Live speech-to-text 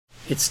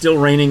It's still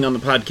raining on the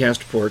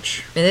podcast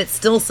porch. And it's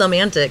still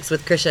SomeAntics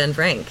with Krisha and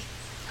Frank.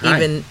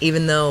 Hi.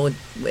 Even though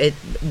it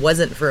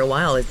wasn't for a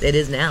while, it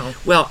is now.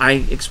 Well,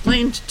 I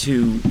explained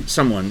to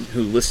someone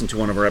who listened to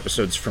one of our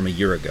episodes from a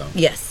year ago.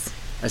 Yes.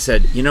 I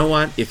said, you know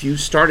what? If you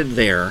started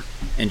there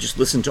and just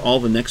listened to all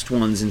the next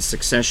ones in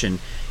succession,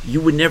 you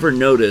would never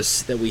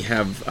notice that we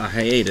have a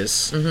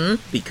hiatus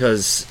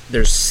because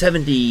there's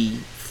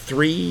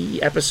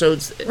 73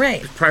 episodes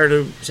prior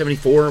to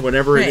 74 or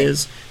whatever it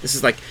is. This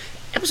is like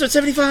episode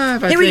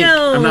 75, I think. Here we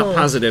go. I'm not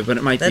positive, but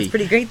it might be. That's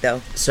pretty great,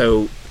 though.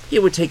 So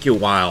it would take you a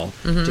while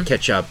to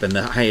catch up, and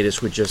the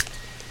hiatus would just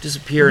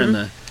disappear in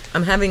the...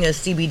 I'm having a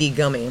CBD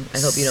gummy. I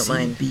hope you don't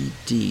mind.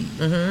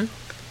 CBD.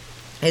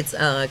 It's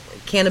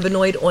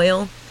cannabinoid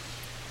oil.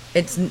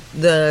 It's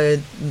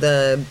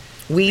the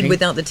weed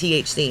without the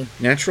THC.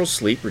 Natural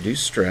sleep,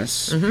 reduced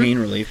stress, pain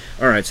relief.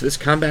 All right, so this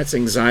combats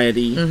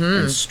anxiety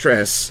and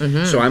stress.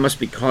 So I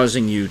must be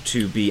causing you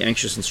to be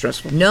anxious and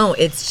stressful? No,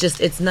 it's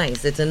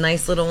nice. It's a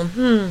nice little,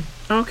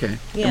 Okay.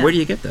 Yeah. And where do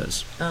you get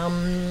those?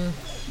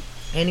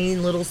 Any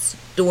little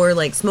store,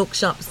 like smoke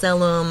shop sell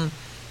them.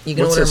 You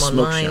can What's order a them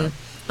smoke online. shop?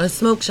 A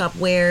smoke shop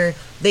where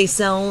they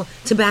sell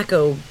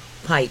tobacco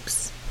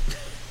pipes.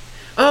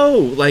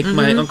 Oh, like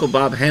my Uncle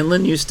Bob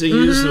Hanlon used to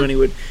use when he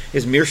would,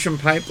 his meerschaum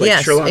pipe, like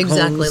Yes, Sherlock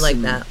exactly Holmes.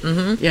 like that.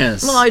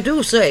 Yes. Well, I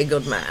do say,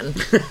 good man.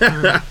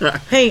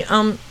 Hey,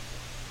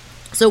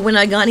 so when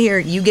I got here,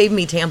 you gave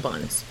me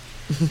tampons.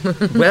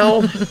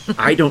 Well,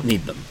 I don't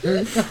need them.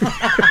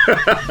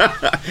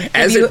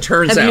 As it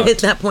turns have out. you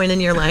hit that point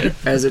in your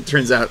life? As it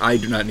turns out, I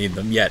do not need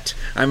them yet.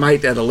 I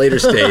might at a later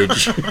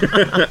stage.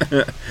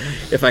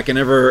 If I can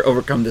ever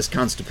overcome this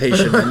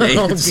constipation, I may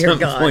at some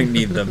point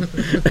need them.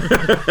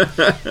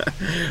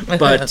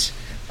 But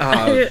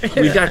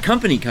we've got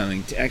company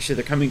coming. Actually,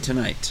 they're coming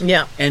tonight.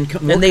 Yeah. And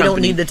they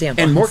don't need the tampons.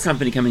 And more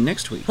company coming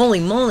next week. Holy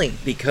moly.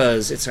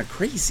 Because it's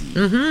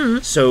crazy.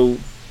 So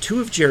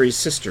 2 of Jerry's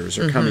sisters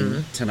are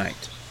coming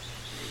tonight.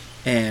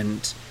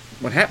 And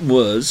what happened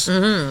was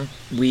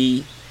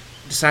we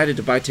decided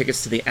to buy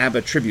tickets to the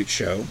ABBA tribute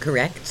show.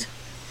 Correct.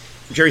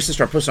 Jerry's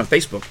sister posted on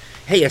Facebook,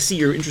 hey, I see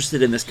you're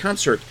interested in this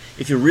concert.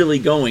 If you're really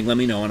going, let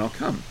me know and I'll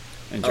come.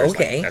 And Jerry's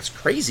like, that's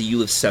crazy. You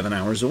live 7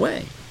 hours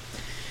away.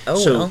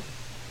 So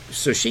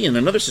she and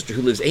another sister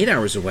who lives 8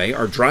 hours away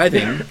are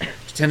driving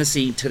to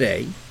Tennessee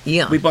today.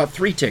 Yeah. We bought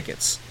 3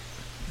 tickets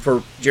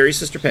for Jerry's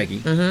sister Peggy,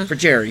 for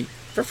Jerry,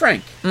 for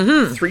Frank.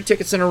 3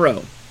 tickets in a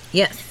row.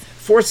 Yes.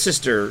 Fourth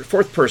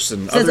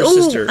person, says, other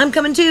sister. I'm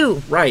coming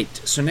too. Right.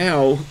 So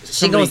now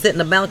she gonna sit in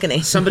the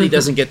balcony. Somebody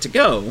doesn't get to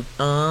go.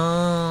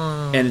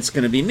 Oh. And it's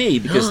going to be me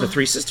because the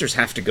 3 sisters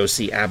have to go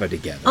see ABBA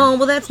together. Oh,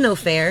 well, that's no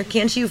fair.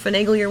 Can't you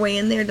finagle your way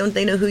in there? Don't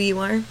they know who you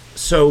are?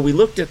 So we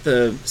looked at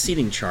the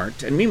seating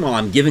chart, and meanwhile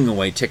I'm giving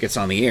away tickets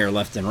on the air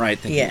left and right,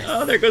 thinking,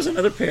 oh, there goes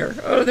another pair.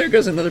 Oh, there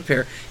goes another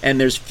pair. And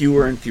there's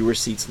fewer and fewer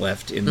seats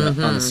left in the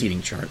on the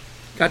seating chart.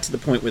 Got to the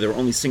point where there were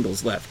only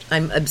singles left.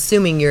 I'm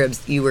assuming you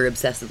were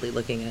obsessively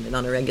looking at it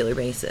on a regular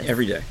basis.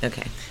 Every day.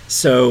 Okay.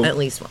 So at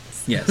least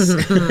once. Yes.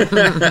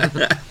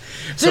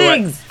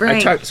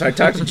 I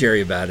talked to Jerry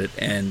about it,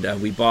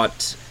 and we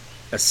bought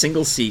a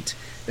single seat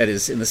that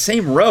is in the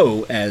same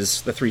row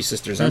as the 3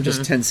 sisters. I'm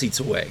just 10 seats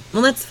away.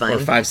 Well, that's fine. Or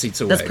 5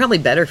 seats away. That's probably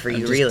better for you,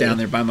 I'm just really. down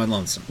there by my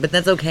lonesome. But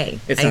that's okay.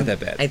 It's not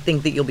that bad. I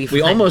think that you'll be fine.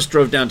 We almost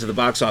drove down to the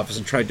box office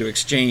and tried to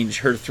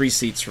exchange her 3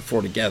 seats for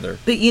 4 together.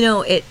 But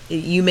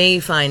you may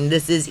find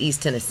this is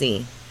East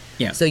Tennessee.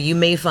 Yeah. So you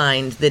may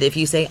find that if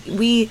you say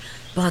we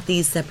bought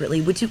these separately,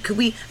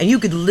 and you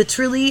could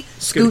literally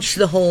scooch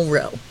the whole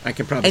row. I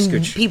could probably and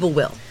scooch. People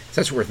will. So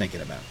that's what we're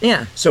thinking about.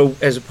 Yeah. So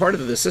as a part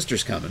of the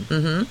sisters coming,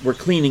 we're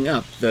cleaning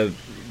up the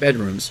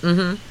bedrooms.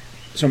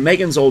 So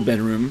Megan's old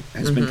bedroom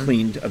has been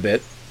cleaned a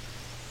bit,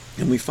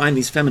 and we find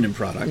these feminine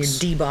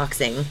products. You're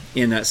deboxing.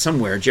 In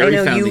somewhere. Jerry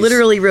found you these.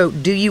 Literally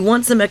wrote, do you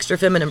want some extra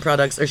feminine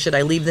products, or should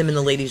I leave them in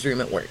the ladies'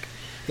 room at work?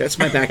 That's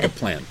my backup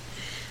plan,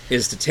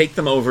 is to take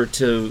them over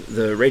to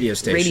the radio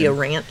station. Radio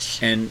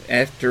Ranch. And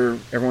after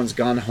everyone's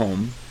gone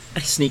home,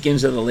 sneak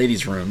into the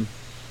ladies' room.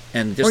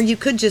 And just or you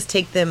could just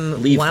take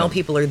them while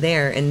people are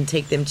there and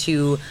take them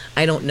to,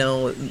 I don't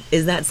know,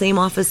 is that same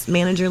office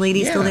manager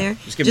lady still there?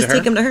 Just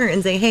take them to her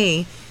and say,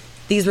 hey,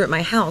 these were at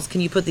my house. Can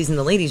you put these in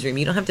the ladies' room?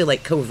 You don't have to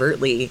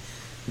covertly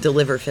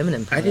deliver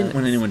feminine products. I didn't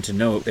want anyone to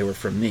know they were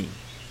from me.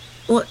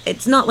 Well,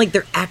 it's not like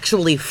they're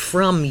actually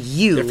from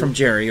you. They're from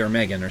Jerry or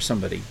Megan or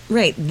somebody.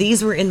 Right.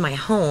 These were in my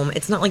home.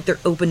 It's not like they're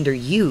opened or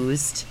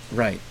used.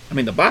 Right. I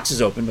mean, the box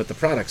is open, but the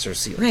products are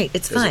sealed. Right.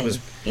 It's fine.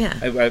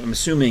 I'm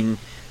assuming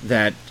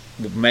that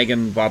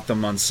Megan bought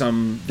them on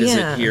some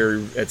visit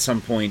here at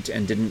some point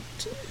and didn't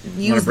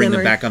want to bring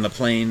them back on the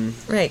plane.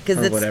 Right, because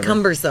it's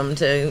cumbersome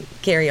to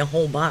carry a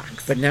whole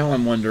box. But now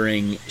I'm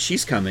wondering,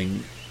 she's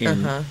coming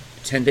in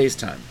 10 days'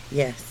 time.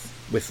 Yes.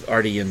 With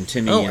Artie and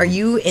Timmy. Oh, are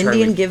you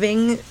Indian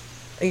giving?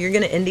 You're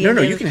going to Indian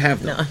No, give? you can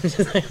have them. No,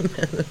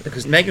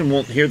 because Megan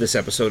won't hear this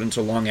episode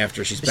until long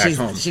after she's back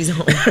home. She's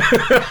home.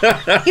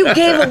 You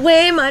gave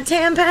away my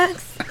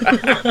Tampax?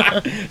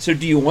 So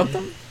do you want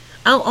them?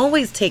 I'll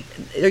always take...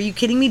 Are you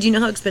kidding me? Do you know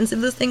how expensive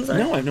those things are?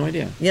 No, I have no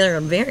idea. Yeah,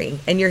 they're very.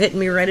 And you're hitting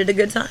me right at a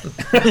good time.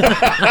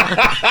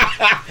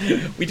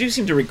 We do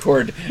seem to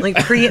record... Like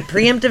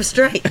preemptive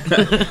strike.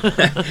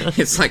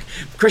 It's like,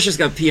 Krisha's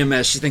got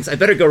PMS. She thinks, I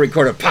better go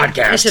record a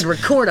podcast. I should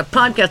record a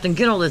podcast and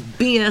get all this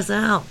BS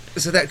out.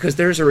 So that, because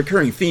there's a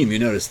recurring theme, you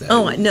notice that.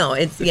 Oh, no,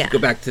 it's, yeah. Go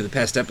back to the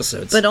past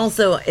episodes. But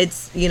also,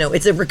 it's,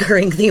 it's a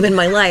recurring theme in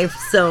my life,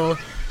 so...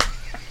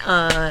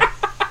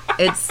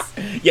 It's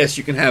yes,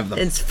 you can have them.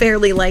 It's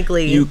fairly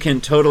likely you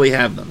can totally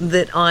have them.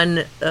 That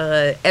on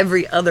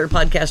every other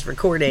podcast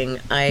recording,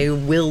 I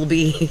will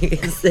be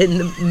in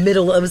the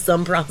middle of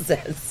some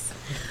process.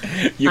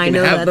 I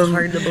know have that's them,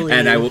 hard to believe.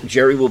 And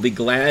Jerry will be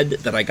glad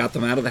that I got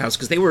them out of the house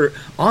because they were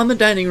on the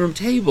dining room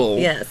table.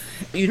 Yes.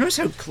 You notice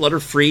how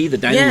clutter-free the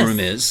dining room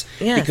is?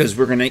 Yes. Because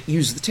we're going to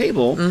use the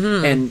table,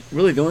 and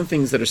really the only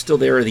things that are still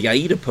there are the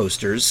AIDA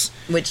posters.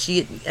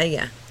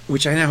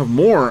 Which I now have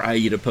more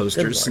AIDA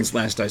posters since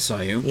last I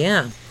saw you.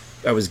 Yeah.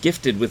 I was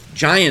gifted with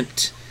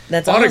giant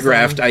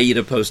autographed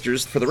AIDA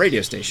posters for the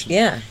radio station.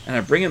 Yeah. And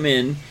I bring them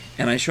in,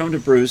 and I show them to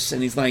Bruce,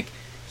 and he's like,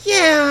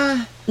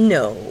 yeah.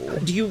 No.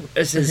 He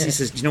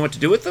says, do you know what to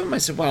do with them? I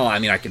said, well, I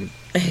mean, I can...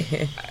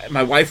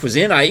 My wife was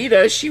in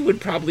AIDA. She would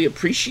probably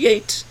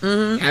appreciate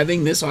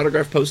having this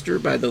autographed poster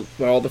by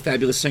all the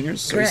fabulous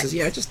singers. So Correct. He says,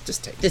 yeah, just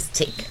take it. Just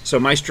take it. So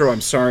Maestro,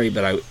 I'm sorry,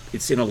 but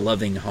it's in a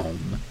loving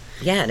home.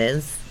 Yeah, it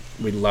is.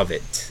 We love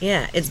it.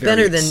 Yeah, it's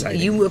better than...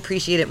 You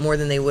appreciate it more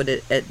than they would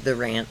at the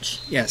ranch.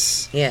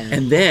 Yes. Yeah.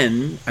 And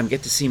then I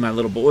get to see my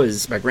little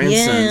boys, my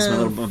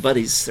grandsons, my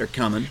buddies. They're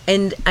coming.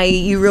 And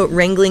you wrote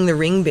Wrangling the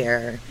Ring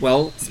Bearer.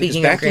 Well,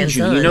 speaking back of in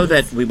June, you know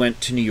that we went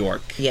to New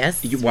York.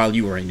 Yes. While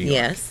you were in New York.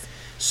 Yes.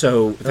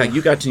 So, in fact,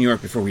 you got to New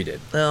York before we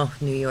did. Oh,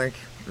 New York.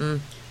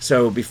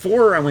 So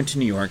before I went to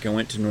New York, I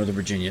went to Northern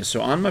Virginia.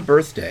 So on my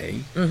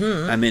birthday,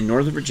 I'm in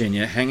Northern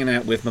Virginia hanging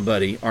out with my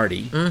buddy,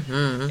 Artie,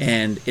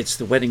 and it's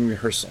the wedding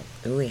rehearsal.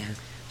 Oh, yeah.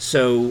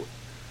 So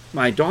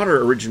my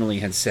daughter originally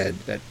had said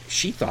that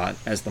she thought,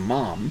 as the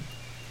mom,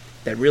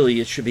 that really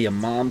it should be a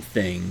mom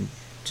thing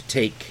to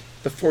take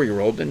the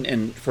 4-year-old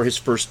and for his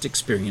first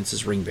experience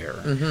as ring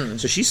bearer.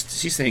 So she's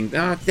saying,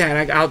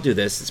 Dad, I'll do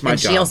this. It's my job.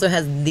 And she also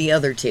has the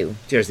other two.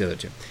 She has the other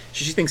two.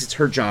 She thinks it's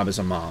her job as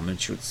a mom,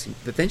 and she would see.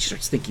 But then she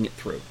starts thinking it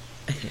through.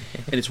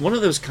 And it's one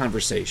of those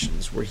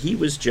conversations where he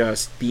was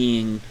just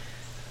being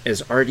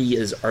as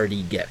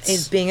Artie gets.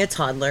 He's being a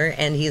toddler,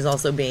 and he's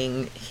also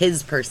being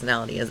his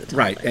personality as a toddler.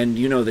 Right, and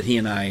you know that he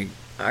and I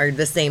are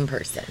the same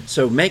person.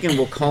 So Megan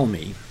will call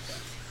me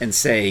and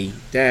say,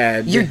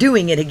 Dad... You're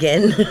doing it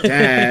again.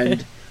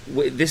 Dad,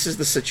 this is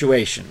the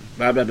situation.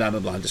 Blah, blah, blah, blah,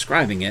 blah.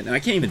 Describing it. And I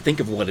can't even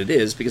think of what it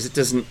is because it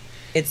doesn't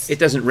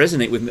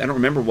resonate with me. I don't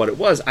remember what it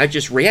was. I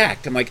just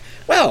react. I'm like,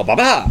 well, blah,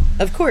 blah.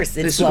 Of course.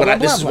 This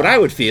is what I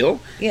would feel.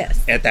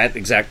 Yes. At that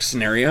exact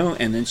scenario.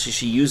 And then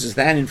she uses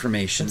that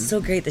information. It's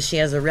so great that she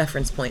has a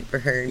reference point for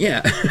her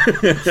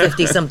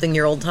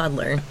 50-something-year-old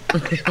toddler.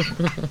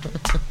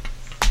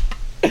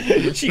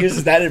 She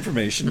uses that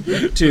information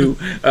to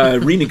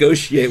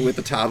renegotiate with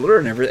the toddler,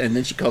 and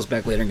then she calls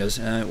back later and goes,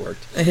 it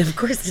worked. Of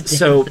course it did.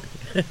 So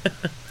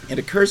it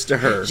occurs to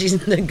her.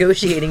 She's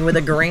negotiating with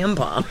a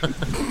grandpa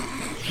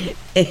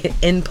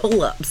in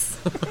pull-ups.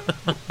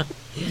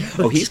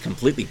 Oh, he's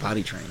completely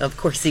potty trained. Of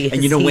course he is.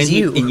 And you know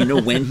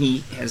when he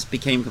has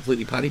became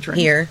completely potty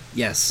trained? Here?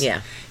 Yes.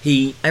 Yeah.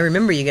 I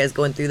remember you guys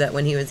going through that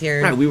when he was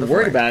here. Right, we were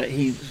worried about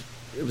it.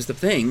 It was the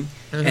thing.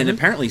 And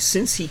apparently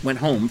since he went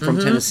home from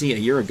Tennessee a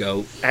year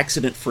ago,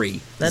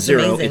 accident-free, That's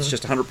zero. Amazing. It's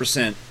just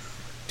 100%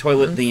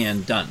 toilet at the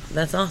end, done.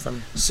 That's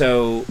awesome.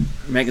 So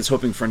Megan's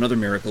hoping for another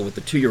miracle with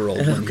the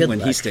 2-year-old when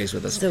he stays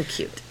with us. So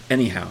cute.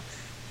 Anyhow,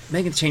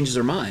 Megan changes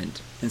her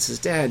mind and says,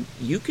 Dad,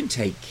 you can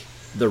take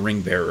the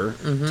ring bearer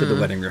to the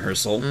wedding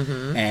rehearsal,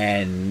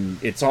 and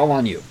it's all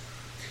on you.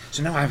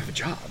 So now I have a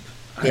job.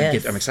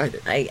 Yes. I'm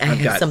excited. I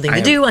have something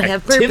to do. I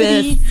have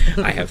purpose.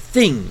 I have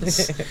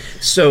things.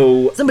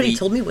 So somebody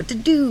told me what to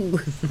do.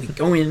 We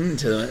go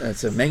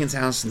into Megan's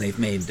house, and they've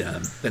made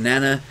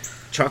banana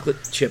chocolate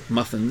chip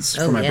muffins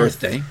for my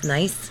birthday.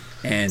 Nice.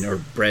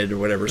 Or bread or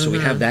whatever. So we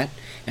have that.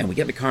 And we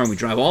get in the car and we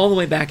drive all the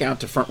way back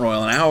out to Front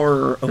Royal, an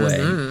hour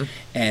away,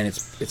 and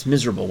it's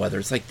miserable weather.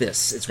 It's like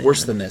this. It's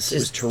worse than this. It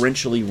was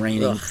torrentially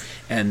raining,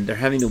 and they're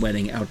having the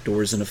wedding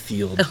outdoors in a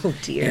field. Oh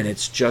dear! And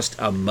it's just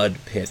a mud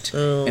pit,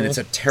 and it's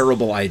a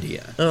terrible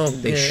idea.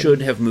 They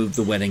should have moved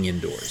the wedding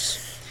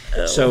indoors.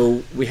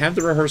 So we have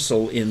the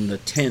rehearsal in the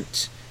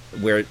tent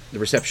where the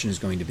reception is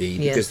going to be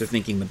because they're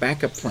thinking the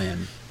backup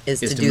plan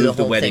is to move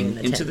the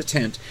wedding into the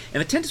tent,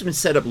 and the tent has been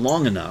set up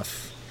long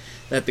enough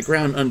that the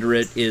ground under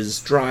it is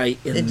dry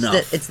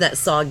enough. It's that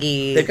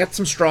soggy... They've got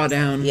some straw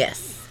down.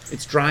 Yes.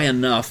 It's dry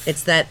enough.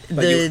 It's that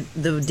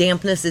the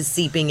dampness is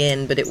seeping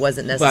in, but it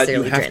wasn't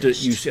necessarily drenched.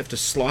 But you have to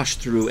slosh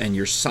through, and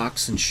your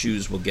socks and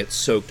shoes will get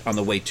soaked on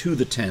the way to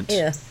the tent.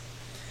 Yeah.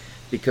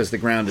 Because the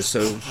ground is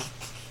so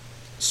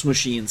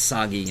smushy and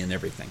soggy and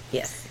everything.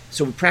 Yes.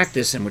 So we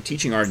practice, and we're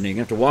teaching Arden. You're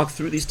going to have to walk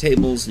through these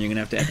tables, and you're going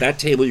to have to, at that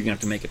table, you're going to have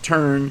to make a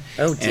turn.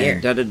 Oh, dear.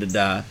 And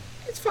da-da-da-da.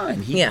 It's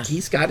fine.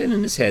 He's got it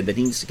in his head that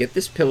he needs to get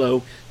this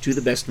pillow to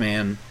the best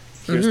man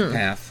here's the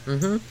path.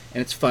 And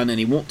it's fun, and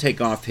he won't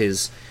take off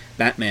his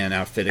Batman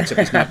outfit, except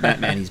he's not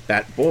Batman, he's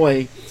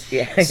Batboy.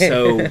 Yeah.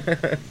 So,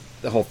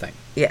 the whole thing.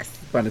 Yes.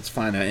 But it's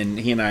fun, and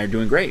he and I are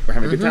doing great. We're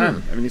having a good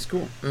time. Everything's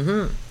cool.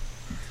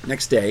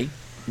 Next day.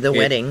 The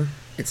wedding.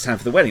 It's time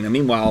for the wedding. Now,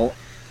 meanwhile,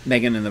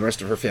 Megan and the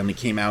rest of her family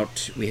came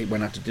out. We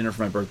went out to dinner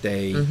for my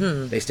birthday.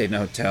 They stayed in a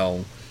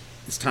hotel.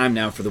 It's time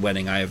now for the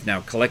wedding. I have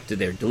now collected,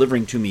 they're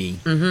delivering to me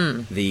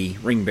the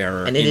ring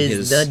bearer. And it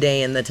is the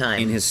day and the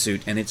time. In his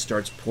suit, and it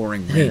starts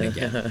pouring rain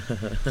again.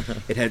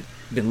 It had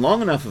been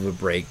long enough of a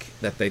break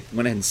that they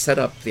went ahead and set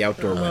up the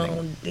outdoor wedding.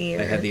 Oh, dear.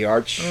 They had the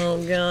arch. Oh,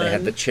 God. They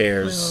had the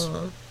chairs.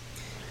 Oh.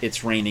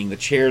 It's raining. The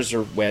chairs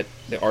are wet.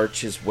 The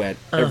arch is wet.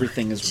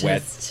 Everything is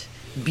wet.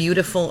 A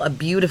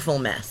beautiful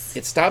mess.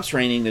 It stops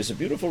raining. There's a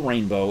beautiful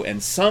rainbow,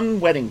 and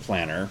some wedding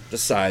planner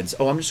decides,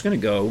 I'm just going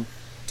to go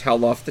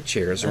towel off the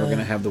chairs, and we're going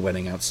to have the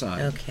wedding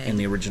outside in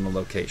the original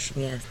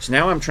location. Yes. So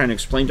now I'm trying to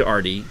explain to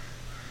Artie,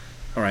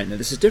 all right, now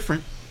this is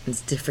different. It's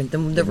different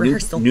than the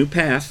rehearsal. New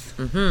path.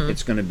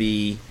 It's going to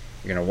be,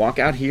 you're going to walk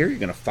out here, you're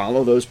going to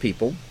follow those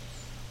people,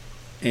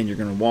 and you're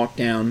going to walk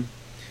down.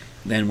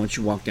 Then once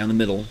you walk down the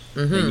middle,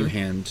 then you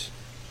hand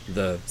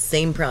the...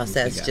 Same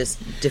process, just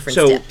different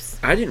steps. So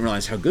I didn't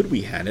realize how good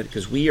we had it,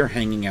 because we are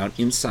hanging out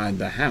inside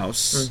the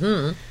house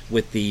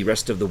with the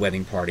rest of the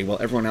wedding party,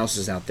 while everyone else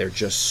is out there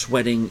just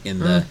sweating in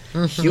the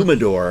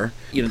humidor.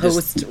 You know,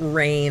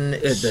 post-rain,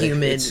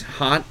 humid. It's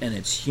hot and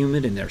it's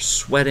humid, and they're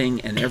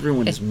sweating, and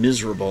everyone is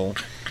miserable,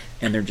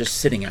 and they're just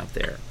sitting out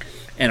there.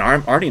 And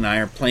Artie and I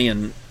are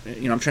playing...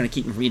 I'm trying to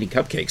keep him from eating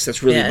cupcakes.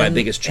 That's really my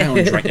biggest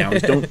challenge right now,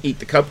 is don't eat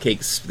the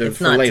cupcakes. They're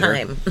for later.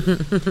 Time.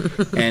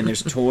 And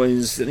there's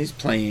toys, and he's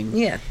playing.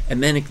 Yeah.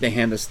 And then they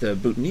hand us the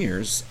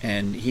boutonnieres,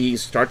 and he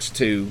starts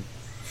to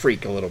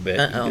freak a little bit.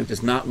 He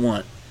does not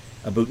want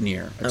a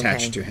boutonniere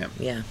attached to him.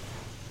 Yeah.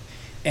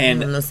 And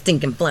no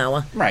stinking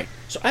flour. Right.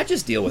 So I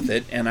just deal with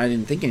it, and I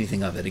didn't think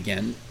anything of it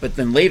again. But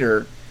then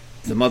later,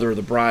 the mother of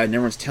the bride, and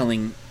everyone's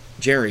telling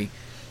Jerry,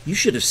 you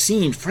should have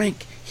seen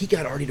Frank. He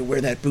got Artie to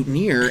wear that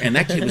boutonniere, and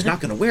that kid was not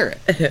going to wear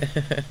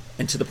it.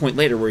 And to the point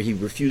later where he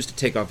refused to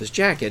take off his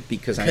jacket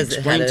because I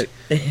explained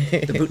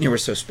the boutonniere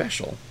was so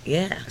special.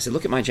 Yeah. I said,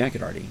 look at my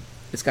jacket, Artie.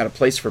 It's got a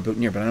place for a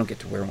boutonniere, but I don't get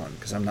to wear one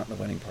because I'm not in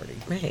the wedding party.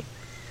 Right.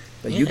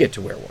 But you get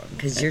to wear one.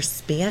 Because you're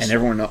special. And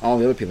everyone, all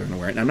the other people are going to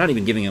wear it. And I'm not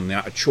even giving him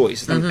a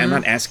choice. I'm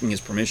not asking his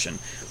permission.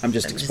 I'm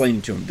just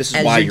explaining to him, this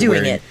is why you're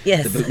wearing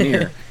the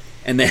boutonniere.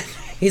 And then...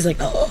 He's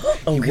like,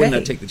 okay. He would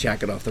not take the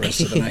jacket off the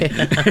rest of the night.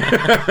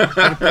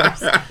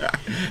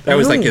 That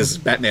was like his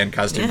Batman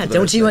costume. Yeah,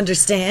 don't you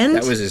understand?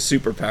 That was his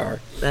superpower.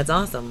 That's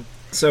awesome.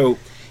 So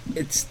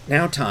it's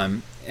now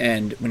time,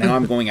 and now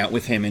I'm going out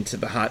with him into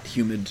the hot,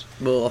 humid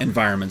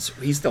environments.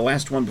 He's the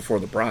last one before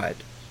the bride.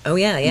 Oh,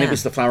 yeah. Maybe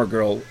it's the flower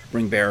girl,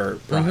 ring bearer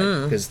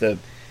bride, because the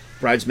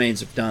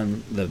bridesmaids have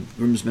done, the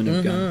groomsmen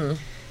have done.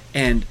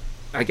 And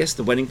I guess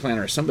the wedding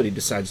planner or somebody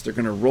decides they're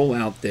going to roll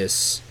out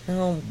this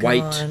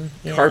white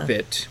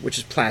carpet, which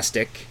is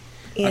plastic.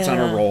 It's on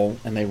a roll,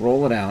 and they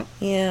roll it out.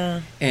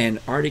 Yeah. And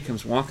Artie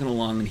comes walking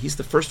along, and he's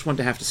the first one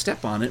to have to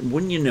step on it. And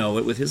wouldn't you know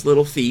it, with his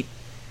little feet,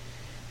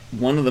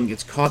 one of them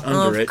gets caught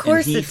under it,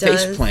 and he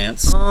face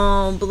plants.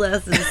 Oh,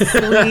 bless his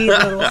sweet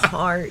little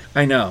heart.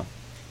 I know.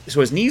 So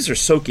his knees are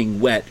soaking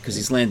wet because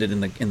he's landed in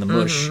the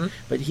mush.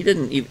 But he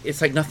didn't.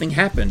 It's like nothing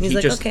happened. He's he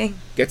like, just okay.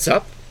 Gets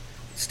up,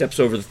 steps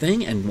over the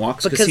thing, and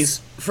walks because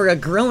for a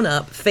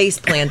grown-up, face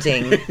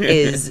planting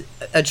is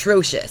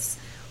atrocious.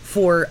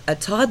 For a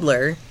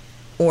toddler,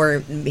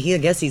 or I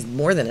guess he's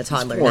more than a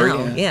toddler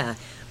now. Yeah.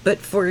 But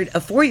for a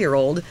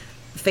 4-year-old,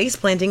 face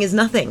planting is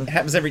nothing. It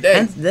happens every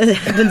day. That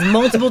happens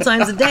multiple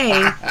times a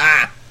day.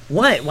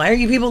 What? Why are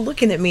you people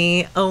looking at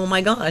me? Oh my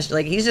gosh!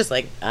 Like he's just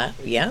like,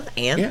 yeah,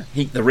 and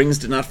the rings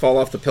did not fall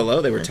off the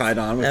pillow; they were tied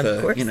on with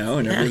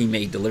and he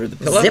made deliver the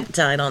pillow, zip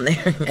tied on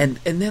there. and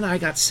then I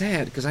got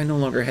sad because I no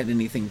longer had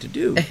anything to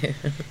do.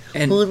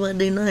 And what do I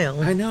do now?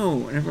 I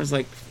know, and everyone's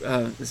like,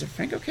 "Is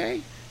Frank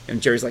okay?" And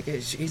Jerry's like,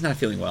 he's not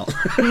feeling well.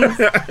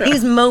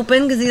 he's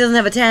moping because he doesn't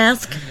have a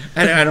task.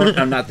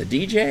 I'm not the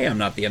DJ. I'm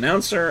not the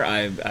announcer.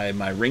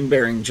 My ring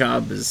bearing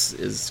job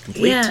is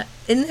complete. Yeah,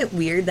 isn't it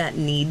weird, that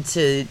need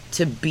to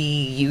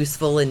be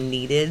useful and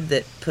needed,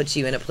 that puts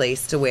you in a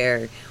place to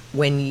where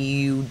when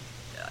you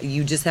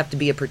just have to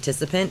be a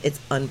participant, it's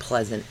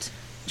unpleasant.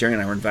 Jerry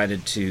and I were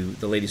invited to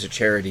the Ladies of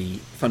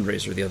Charity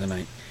fundraiser the other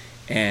night,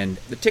 and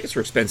the tickets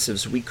were expensive,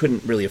 so we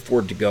couldn't really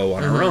afford to go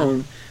on our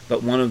own.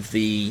 But one of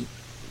the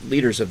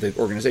leaders of the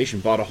organization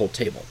bought a whole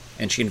table,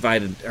 and she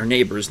invited our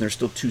neighbors, and there's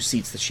still 2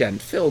 seats that she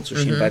hadn't filled, so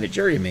she invited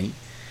Jerry and me,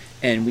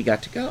 and we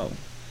got to go.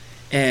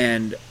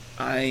 And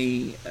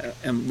I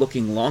am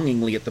looking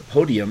longingly at the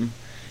podium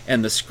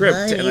and the script.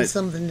 I need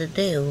something to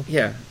do.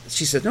 Yeah.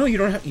 She said, no, you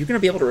don't have, you're going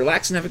to be able to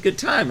relax and have a good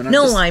time. And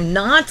I'm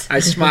not. I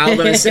smiled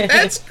and I said,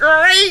 that's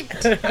great.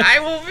 I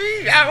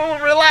will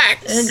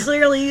relax. And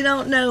clearly you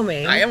don't know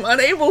me. I am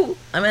unable.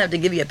 I'm going to have to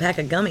give you a pack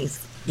of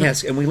gummies.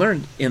 Yes, and we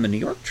learned in the New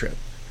York trip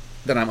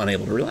that I'm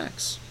unable to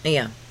relax.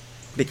 Yeah.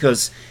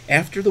 Because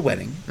after the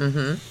wedding,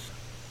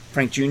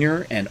 Frank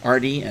Jr. and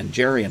Artie and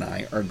Jerry and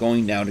I are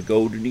going now to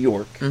go to New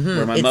York,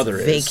 where my mother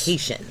is. It's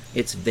vacation.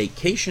 It's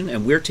vacation,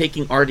 and we're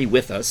taking Artie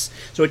with us.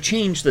 So it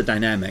changed the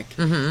dynamic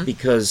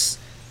because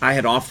I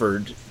had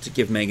offered to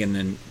give Megan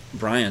and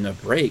Brian a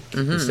break.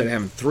 Instead of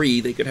having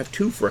 3, they could have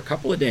 2 for a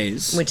couple of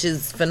days. Which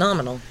is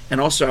phenomenal. And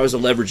also I was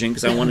leveraging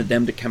because I wanted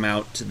them to come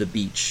out to the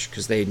beach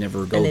because they'd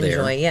never go there.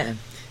 Enjoy, yeah.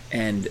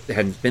 And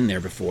hadn't been there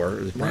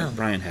before.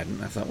 Brian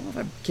hadn't. I thought, well, if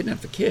I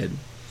kidnap the kid,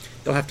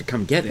 they'll have to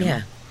come get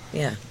him.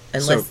 Yeah.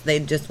 Unless they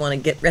just want to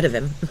get rid of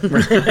him,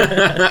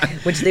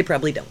 which they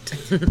probably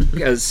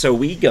don't. So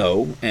we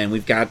go, and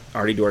we've got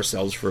Artie to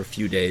ourselves for a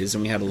few days,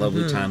 and we had a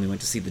lovely time. We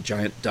went to see the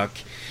giant duck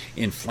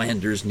in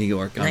Flanders, New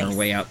York, on our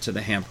way out to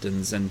the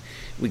Hamptons, and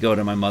we go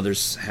to my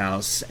mother's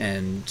house,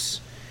 and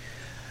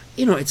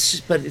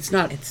it's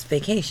not. It's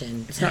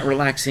vacation. It's not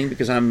relaxing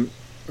because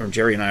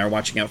Jerry and I are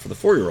watching out for the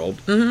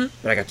 4-year-old,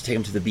 but I got to take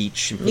him to the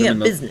beach and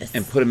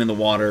put him in the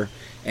water.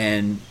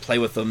 And play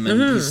with them,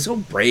 and he's so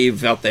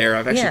brave out there.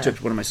 I've actually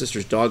took one of my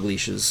sister's dog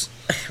leashes.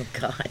 Oh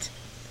God!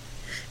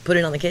 Put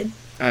it on the kid?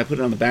 I put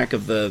it on the back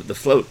of the the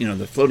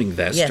floating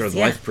vest or the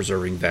life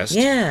preserving vest.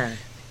 Yeah.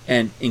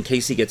 And in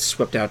case he gets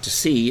swept out to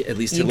sea, at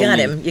least you got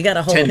him. You got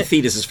to hold 10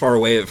 feet is as far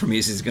away from me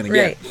as he's going to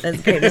get. Right.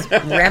 That's great. Just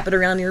wrap it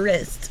around your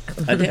wrist.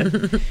 I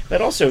did.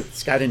 But also,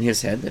 it's got in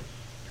his head that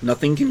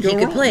nothing can go wrong.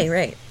 He could play,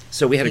 right?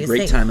 So we had a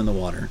great time in the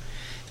water.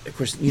 Of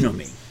course, you know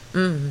me.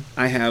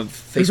 I have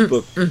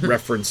Facebook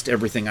referenced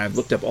everything. I've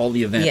looked up all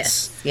the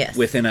events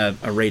within a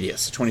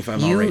radius, a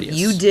 25-mile radius.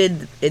 You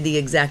did the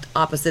exact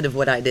opposite of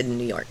what I did in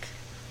New York.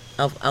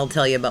 I'll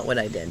tell you about what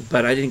I did.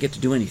 But I didn't get to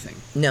do anything.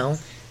 No.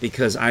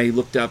 Because I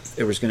looked up,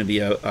 there was going to be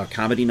a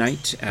comedy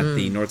night at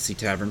the North Sea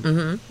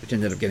Tavern, which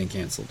ended up getting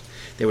canceled.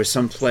 There was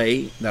some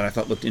play that I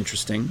thought looked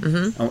interesting.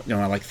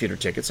 I like theater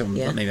tickets, so I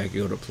thought maybe I could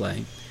go to a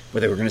play where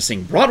they were going to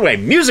sing Broadway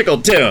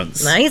musical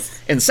tunes. Nice.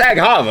 In Sag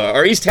Harbor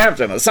or East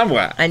Hampton or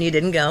somewhere. And you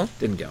didn't go?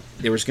 Didn't go.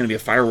 There was going to be a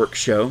fireworks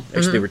show.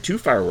 Actually, there were 2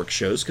 fireworks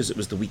shows because it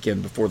was the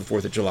weekend before the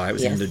 4th of July. It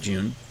was the end of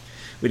June.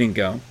 We didn't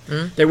go.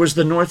 There was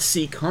the North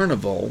Sea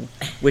Carnival,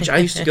 which I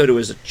used to go to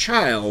as a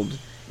child,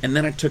 and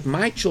then I took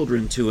my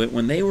children to it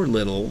when they were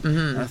little,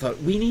 and I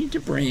thought, we need to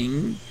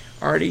bring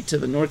Artie to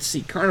the North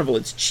Sea Carnival.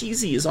 It's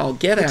cheesy as all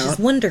get out. Which is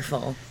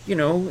wonderful.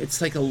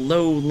 It's like a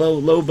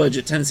low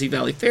budget Tennessee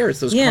Valley Fair.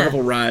 It's those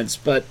carnival rides,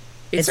 but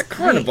it's a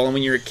carnival, and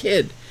when you're a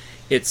kid,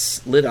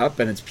 it's lit up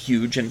and it's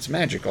huge and it's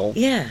magical.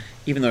 Yeah.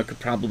 Even though it could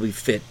probably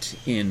fit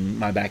in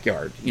my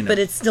backyard, But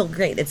it's still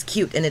great. It's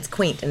cute and it's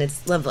quaint and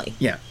it's lovely.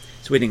 Yeah.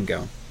 So we didn't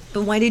go.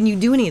 But why didn't you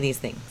do any of these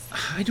things?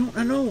 I don't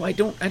know. I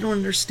don't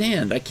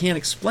understand. I can't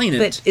explain it.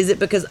 But is it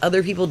because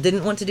other people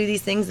didn't want to do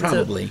these things?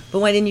 Probably. But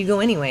why didn't you go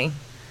anyway?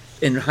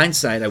 In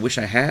hindsight, I wish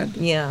I had.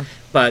 Yeah.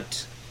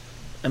 But,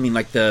 I mean,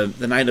 like the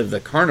night of the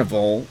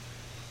carnival,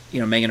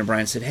 Megan and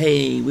Brian said,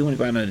 hey, we want to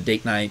go out on a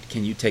date night.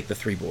 Can you take the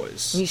 3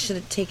 boys? You should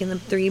have taken the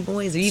 3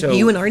 boys. Or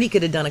you and Artie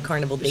could have done a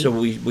carnival date. So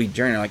we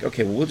Jerry and I are like,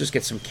 okay, well, we'll just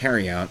get some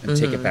carry out and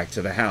take it back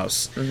to the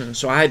house.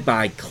 So I'd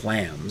buy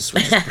clams,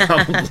 which is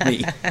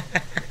probably...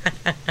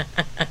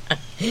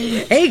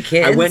 Hey,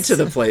 kids. I went to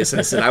the place and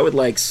I said, I would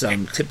like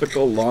some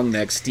typical long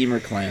neck steamer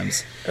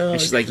clams. And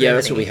she's like, yeah,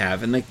 that's what we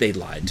have. And they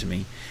lied to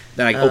me.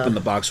 Then I opened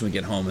the box when we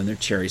get home, and they're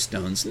cherry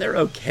stones, and they're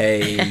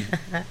okay.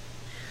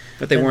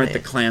 But they weren't the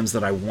clams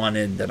that I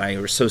wanted, that I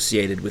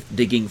associated with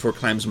digging for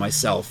clams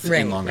myself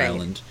in Long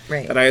Island.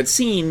 Right. That I had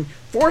seen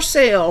for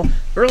sale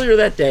earlier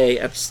that day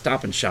at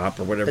Stop and Shop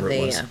or whatever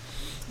it was.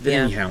 But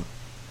anyhow.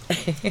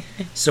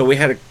 So we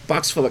had a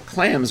box full of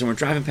clams, and we're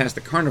driving past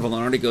the carnival,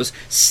 and Artie goes,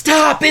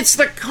 stop, it's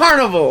the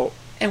carnival!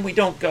 And we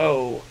don't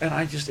go. And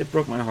it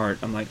broke my heart.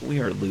 I'm like, we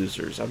are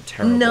losers. I'm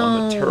terrible. No.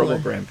 I'm a terrible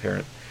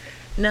grandparent.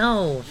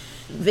 No.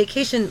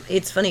 Vacation,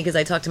 it's funny because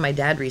I talked to my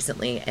dad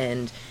recently,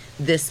 and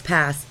this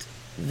past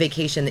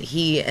vacation that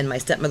he and my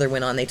stepmother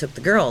went on, they took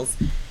the girls.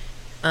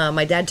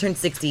 My dad turned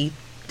 60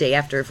 day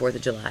after 4th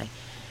of July,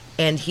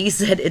 and he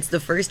said it's the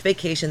first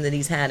vacation that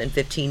he's had in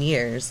 15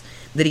 years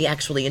that he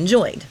actually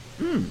enjoyed.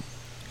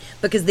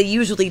 Because they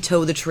usually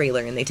tow the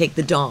trailer and they take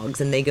the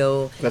dogs and they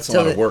go... That's a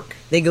lot of work.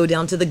 They go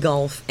down to the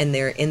Gulf and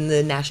they're in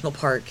the national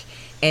park,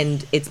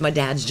 and it's my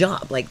dad's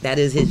job. Like, that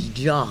is his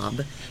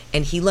job.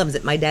 And he loves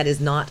it. My dad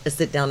is not a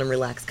sit down and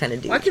relax kind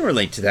of dude. Well, I can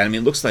relate to that. I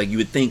mean, it looks like you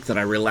would think that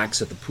I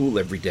relax at the pool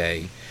every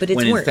day. But it's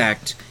when work. In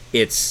fact,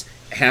 it's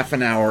half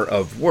an hour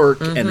of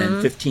work and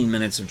then 15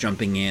 minutes of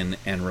jumping in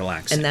and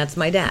relaxing. And that's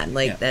my dad.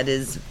 Like, that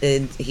is,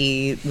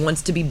 he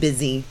wants to be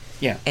busy.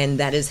 Yeah. And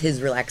that is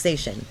his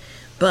relaxation.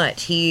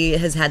 But he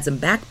has had some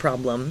back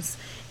problems.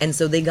 And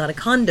so they got a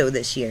condo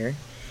this year.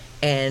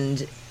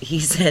 And he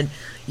said,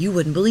 you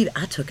wouldn't believe it,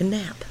 I took a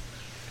nap.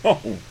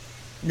 Oh.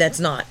 That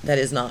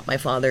is not my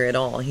father at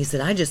all. He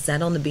said, I just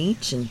sat on the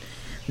beach, and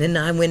then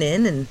I went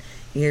in, and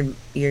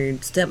your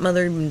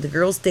stepmother and the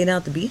girls stayed out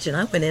at the beach, and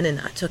I went in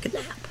and I took a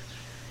nap.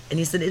 And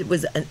he said it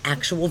was an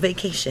actual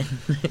vacation.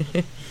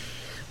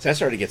 So I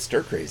started to get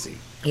stir crazy.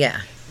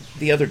 Yeah.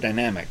 The other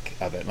dynamic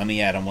of it, let me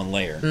add on one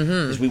layer,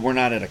 is we were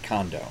not at a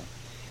condo.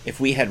 if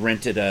we had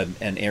rented an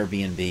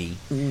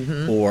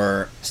Airbnb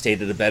or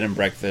stayed at a bed and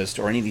breakfast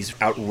or any of these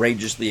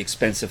outrageously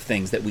expensive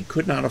things that we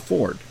could not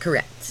afford.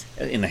 Correct.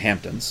 In the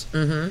Hamptons.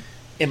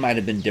 It might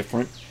have been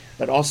different.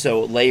 But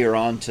also layer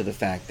on to the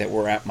fact that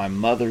we're at my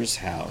mother's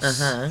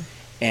house.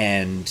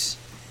 And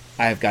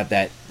I've got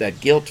that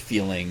guilt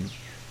feeling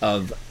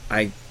of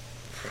I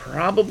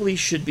probably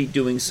should be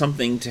doing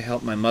something to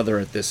help my mother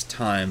at this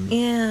time.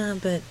 Yeah,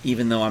 but...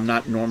 Even though I'm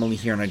not normally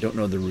here and I don't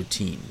know the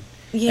routine.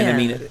 Yeah. And I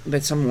mean,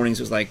 but some mornings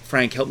it was like,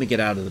 Frank, help me get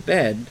out of the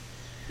bed.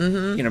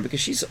 You know, because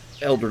she's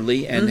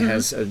elderly and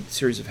has a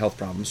series of health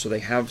problems. So they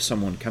have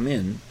someone come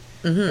in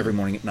every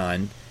morning at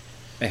 9,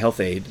 a health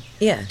aide,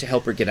 to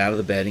help her get out of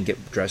the bed and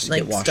get dressed and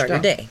get washed up. Start her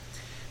day.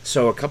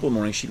 So a couple of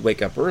mornings she'd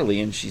wake up early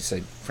and she'd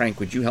say, Frank,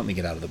 would you help me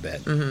get out of the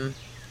bed?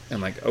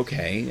 I'm like,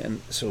 okay.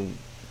 And so...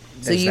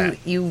 So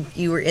you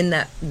were in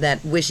that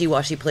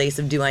wishy-washy place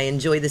of, do I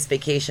enjoy this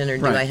vacation or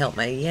do I help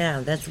my... Yeah,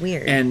 that's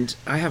weird. And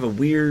I have a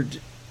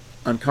weird,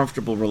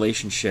 uncomfortable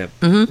relationship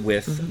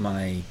with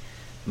my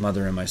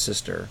mother and my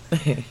sister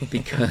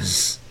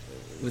because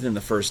within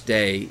the first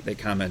day they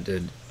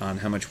commented on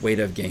how much weight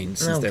I've gained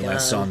since they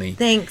last saw me.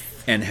 Thanks.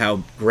 And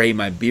how gray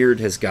my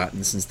beard has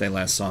gotten since they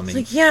last saw me. It's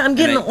like, yeah, I'm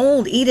getting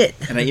old. Eat it.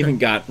 And I even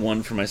got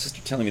one from my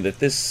sister telling me that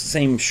this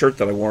same shirt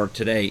that I wore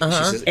today, she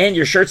says, and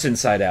your shirt's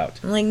inside out.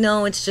 I'm like,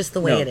 no, it's just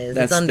the way it is.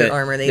 It's Under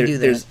Armour. They do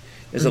that.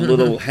 There's a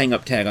little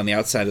hang-up tag on the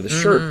outside of the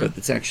shirt, but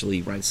it's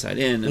actually right side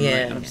in.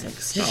 And I'm just like,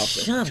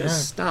 stop it.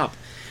 Just stop.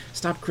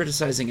 Stop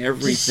criticizing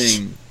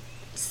everything.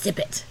 Sip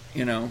it.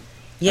 You know?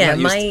 Yeah,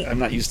 I'm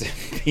not used to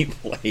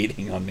people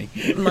hating on me.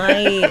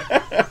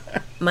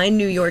 My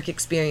New York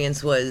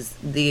experience was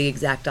the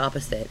exact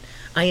opposite.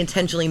 I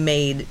intentionally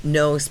made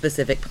no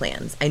specific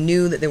plans. I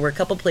knew that there were a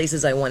couple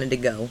places I wanted to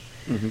go.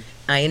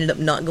 I ended up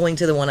not going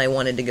to the one I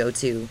wanted to go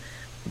to,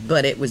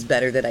 but it was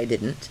better that I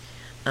didn't.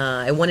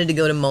 I wanted to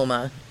go to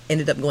MoMA,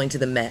 ended up going to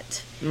the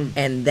Met,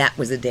 and that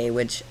was a day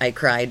which I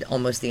cried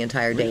almost the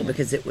entire day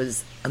because it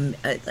was...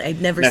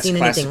 I'd never seen anything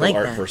like that. That's classical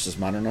art versus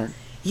modern art?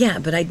 Yeah,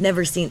 but I'd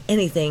never seen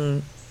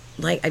anything...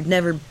 Like, I'd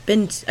never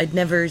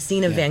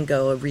seen a Van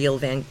Gogh, a real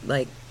Van...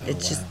 Like,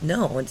 it's just...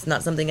 No, it's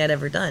not something I'd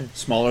ever done.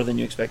 Smaller than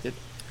you expected?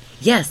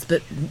 Yes,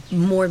 but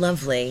more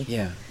lovely.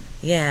 Yeah.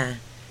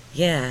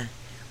 Yeah.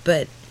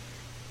 But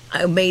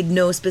I made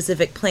no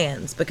specific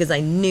plans because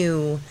I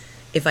knew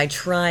if I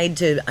tried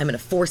to... I'm going to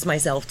force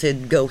myself to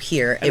go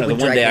here, it would drive me nuts.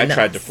 The one day I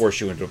tried to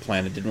force you into a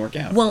plan, it didn't work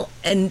out. Well,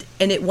 and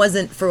it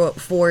wasn't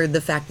for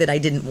the fact that I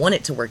didn't want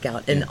it to work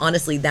out. And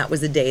honestly, that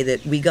was a day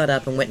that we got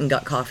up and went and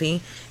got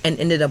coffee and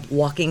ended up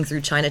walking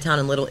through Chinatown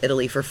in Little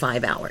Italy for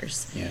 5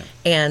 hours. Yeah.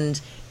 And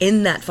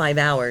in that 5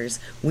 hours,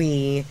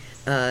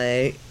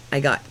 I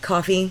got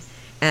coffee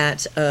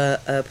at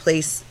a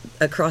place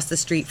across the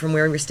street from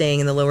where we were staying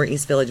in the Lower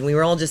East Village. And we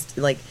were all just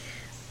like...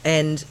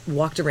 and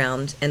walked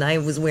around, and I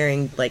was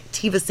wearing like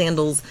Teva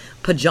sandals,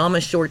 pajama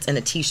shorts, and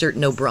a t-shirt,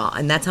 no bra,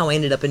 and that's how I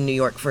ended up in New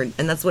York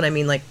and that's what I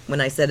mean, like when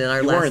I said in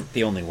our you weren't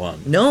the only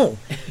one. No,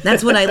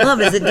 that's what I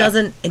love is it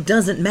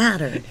doesn't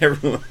matter.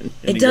 Everyone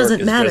in New York is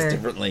dressed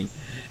differently,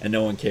 and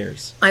no one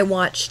cares. I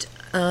watched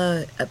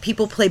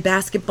people play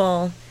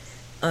basketball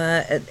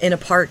in a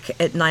park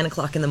at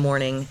 9:00 in the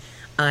morning.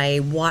 I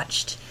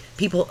watched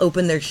people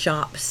open their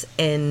shops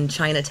in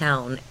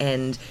Chinatown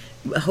and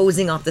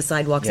hosing off the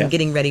sidewalks and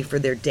getting ready for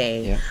their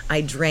day. Yeah.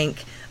 I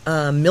drank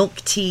milk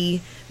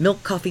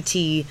coffee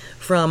tea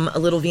from a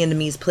little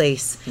Vietnamese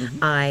place.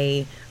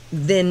 I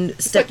then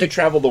you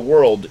travel the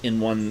world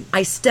in one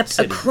I stepped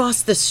city.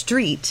 Across the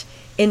street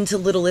into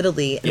Little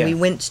Italy, and we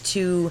went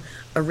to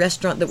a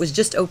restaurant that was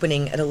just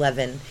opening at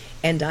 11,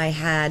 and I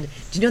had,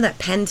 do you know that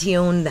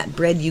Pantone, that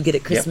bread you get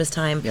at Christmas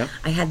time? Yep.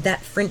 I had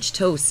that French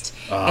toast,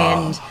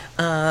 and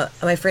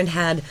my friend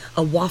had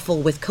a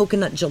waffle with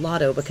coconut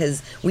gelato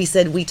because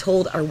we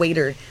told our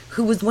waiter,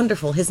 who was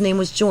wonderful, his name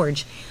was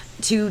George,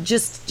 to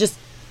just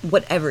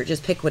whatever,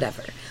 just pick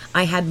whatever.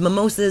 I had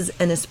mimosas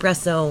and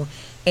espresso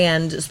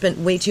and spent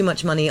way too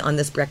much money on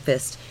this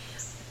breakfast.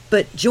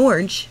 But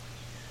George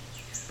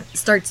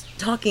starts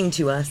talking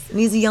to us, and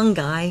he's a young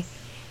guy,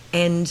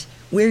 and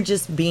we're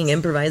just being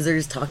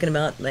improvisers talking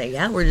about, like,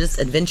 we're just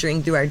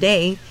adventuring through our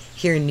day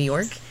here in New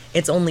York.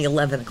 It's only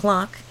 11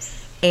 o'clock,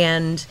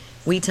 and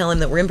we tell him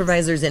that we're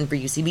improvisers in for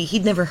UCB.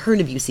 He'd never heard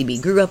of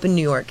UCB, grew up in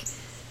New York,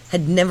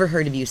 had never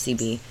heard of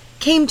UCB,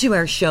 came to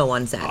our show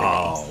on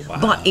Saturday,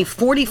 bought a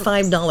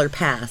 $45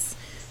 pass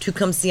to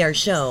come see our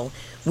show.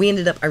 We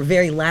ended up, our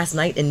very last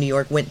night in New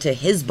York, went to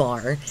his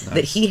bar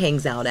that he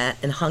hangs out at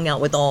and hung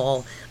out with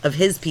all of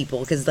his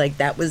people because, like,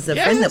 that was a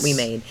friend that we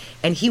made.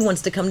 And he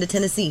wants to come to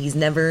Tennessee. He's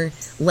never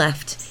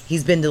left.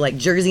 He's been to, like,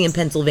 Jersey and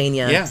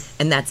Pennsylvania,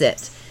 and that's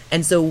it.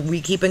 And so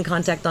we keep in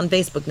contact on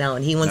Facebook now,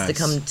 and he wants to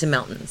come to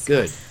Mountains.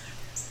 Good.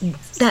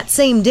 That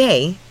same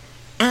day,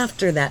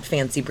 after that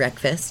fancy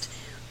breakfast,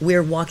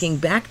 we're walking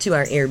back to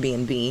our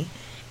Airbnb,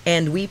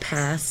 and we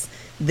pass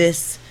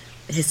this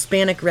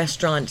Hispanic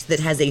restaurant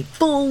that has a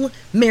full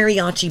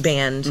mariachi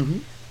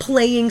band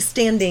playing,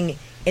 standing,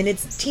 and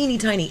it's teeny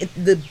tiny.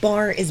 The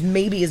bar is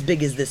maybe as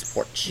big as this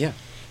porch. Yeah.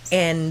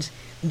 And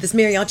this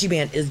mariachi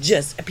band is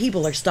just,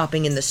 people are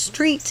stopping in the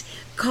street,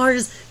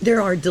 cars,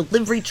 there are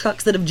delivery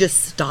trucks that have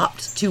just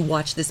stopped to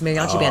watch this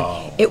mariachi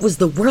band. It was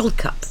the World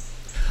Cup.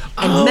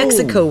 And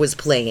Mexico was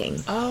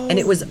playing. And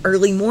it was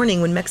early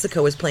morning when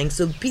Mexico was playing.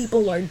 So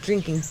people are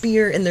drinking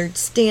beer and they're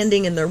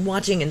standing and they're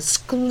watching and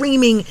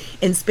screaming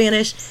in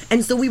Spanish.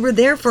 And so we were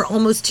there for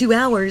almost 2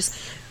 hours,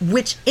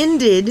 which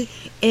ended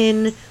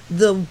in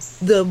the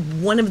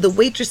one of the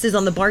waitresses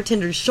on the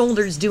bartender's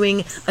shoulders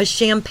doing a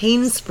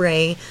champagne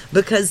spray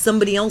because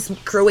somebody else,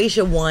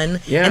 Croatia, won.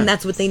 Yeah. And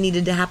that's what they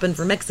needed to happen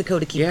for Mexico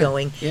to keep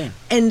going. Yeah.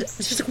 And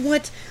it's just like,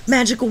 what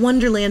magical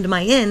wonderland am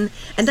I in?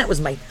 And that was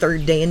my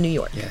 3rd day in New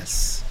York.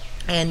 Yes.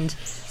 And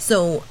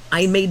so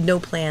I made no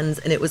plans,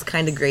 and it was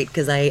kind of great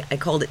because I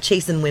called it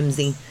Chasing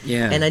Whimsy.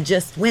 Yeah. And I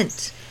just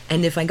went.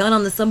 And if I got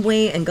on the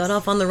subway and got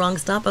off on the wrong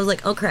stop, I was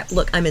like, oh crap,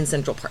 look, I'm in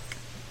Central Park.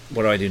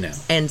 What do I do now?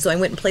 And so I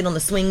went and played on the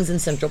swings in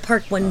Central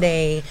Park one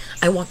day.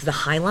 I walked the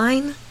High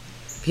Line.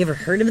 Have you ever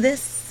heard of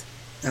this?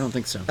 I don't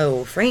think so.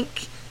 Oh,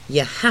 Frank,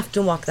 you have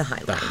to walk the High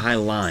Line. The High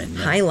Line.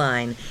 Yeah. High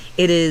Line.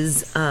 It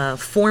is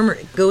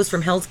it goes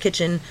from Hell's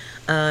Kitchen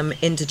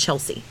into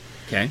Chelsea.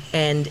 Okay.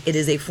 And it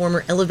is a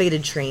former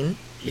elevated train.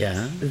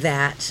 Yeah.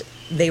 That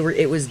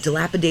it was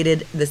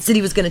dilapidated. The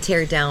city was going to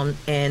tear it down,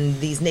 and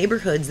these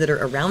neighborhoods that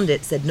are around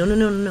it said,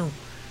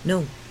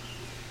 no.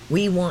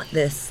 We want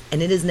this,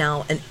 and it is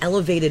now an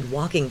elevated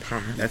walking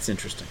path. That's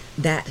interesting.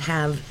 That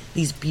have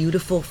these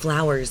beautiful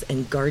flowers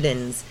and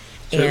gardens.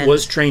 So it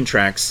was train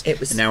tracks,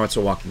 and now it's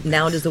a walking path.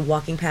 Now it is a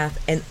walking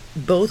path, and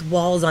both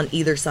walls on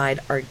either side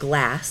are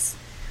glass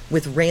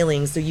with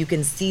railings, so you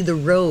can see the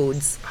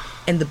roads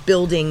and the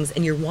buildings,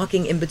 and you're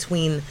walking in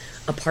between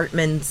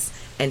apartments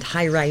and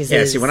high-rises.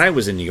 Yeah, see, when I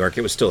was in New York,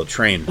 it was still a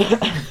train.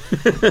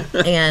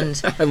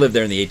 And I lived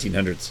there in the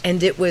 1800s.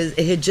 And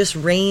it had just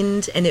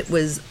rained, and it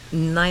was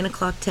 9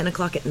 o'clock, 10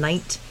 o'clock at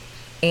night.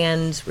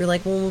 And we're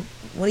like, well,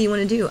 what do you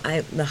want to do?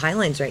 The High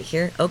Line's right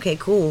here. Okay,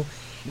 cool.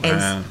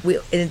 Wow.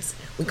 And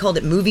we called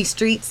it movie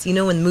streets. You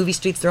know, in movie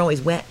streets, they're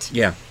always wet.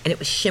 Yeah. And it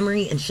was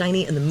shimmery and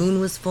shiny, and the moon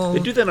was full. They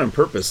do that on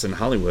purpose in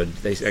Hollywood.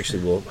 They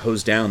actually will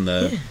hose down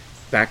the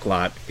back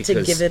lot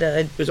because to give it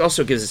it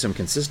also gives it some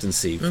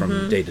consistency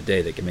from day to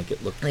day that can make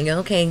it look like,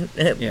 okay,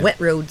 wet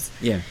roads.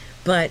 Yeah.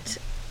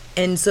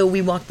 And so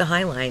we walked the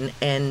High Line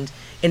and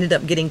ended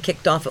up getting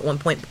kicked off at one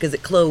point because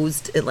it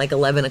closed at like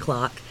 11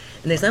 o'clock.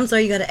 And they said, I'm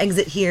sorry, you got to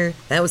exit here.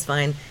 That was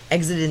fine.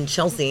 Exited in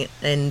Chelsea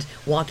and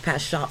walked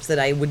past shops that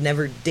I would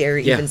never dare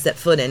even set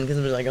foot in because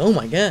I was like, oh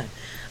my God.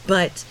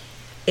 But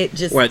it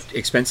just... What,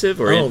 expensive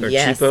or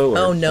cheapo?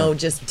 Oh, no,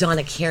 just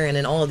Donna Karan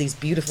and all of these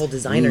beautiful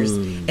designers.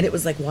 Ooh. And it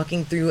was like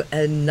walking through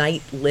a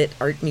night-lit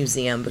art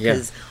museum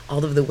because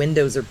all of the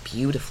windows are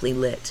beautifully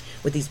lit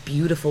with these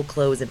beautiful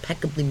clothes,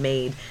 impeccably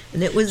made.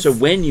 And it was... So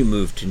when you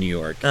moved to New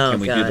York, can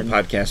we do the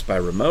podcast by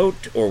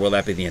remote, or will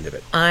that be the end of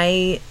it?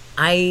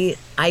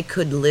 I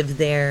could live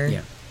there.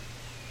 Yeah.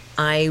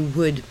 I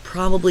would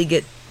probably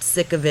get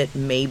sick of it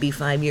maybe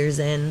 5 years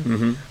in.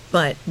 Mm-hmm.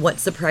 But what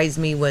surprised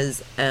me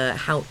was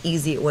how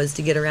easy it was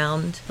to get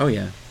around. Oh,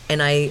 yeah.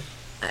 And I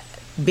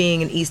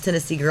being an East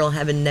Tennessee girl,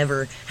 having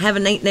never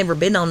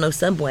been on no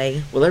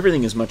subway. Well,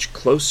 everything is much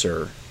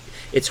closer.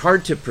 It's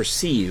hard to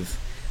perceive,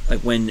 like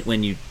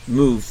when you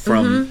move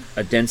from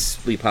a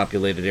densely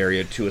populated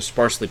area to a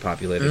sparsely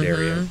populated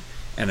area.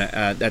 And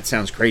that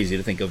sounds crazy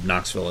to think of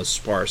Knoxville as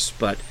sparse,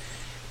 but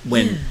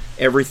when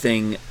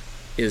everything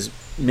is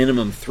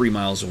minimum 3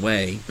 miles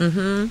away.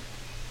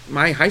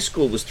 My high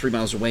school was 3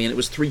 miles away, and it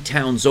was 3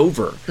 towns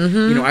over.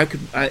 You know,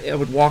 I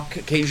would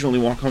occasionally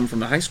walk home from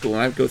the high school,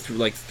 and I would go through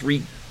like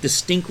 3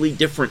 distinctly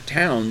different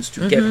towns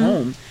to get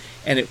home,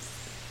 and it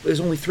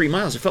was only 3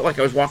 miles. It felt like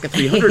I was walking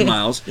 300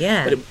 miles.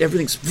 Yeah, but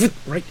everything's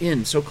right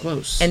in, so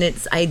close. And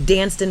I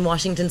danced in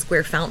Washington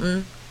Square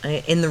Fountain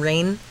in the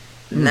rain,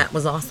 and that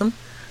was awesome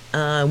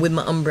with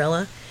my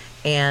umbrella,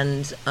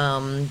 and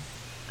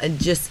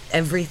just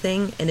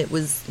everything, and it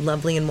was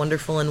lovely and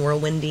wonderful and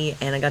whirlwindy,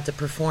 and I got to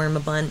perform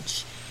a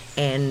bunch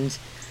and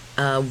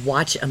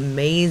watch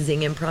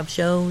amazing improv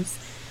shows.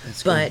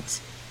 That's but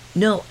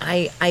cool. No,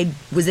 I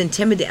was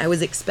intimidated. I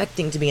was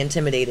expecting to be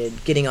intimidated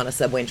getting on a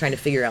subway and trying to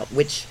figure out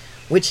which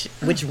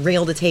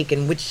rail to take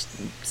and which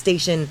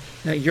station.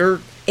 Now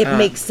it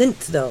makes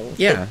sense though.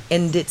 Yeah.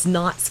 And it's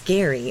not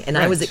scary. And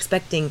I was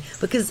expecting,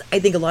 because I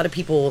think a lot of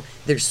people,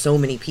 there's so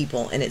many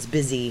people and it's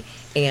busy,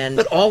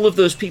 but all of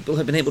those people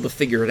have been able to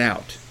figure it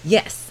out.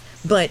 Yes.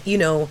 But, you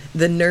know,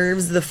 the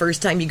nerves the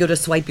first time you go to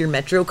swipe your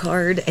Metro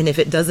card, and if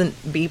it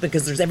doesn't beep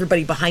because there's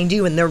everybody behind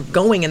you and they're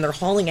going and they're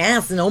hauling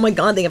ass and oh my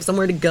God, they have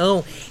somewhere to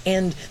go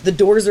and the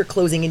doors are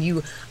closing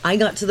and I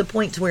got to the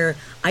point to where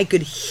I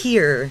could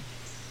hear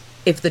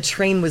if the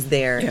train was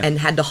there and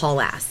had to haul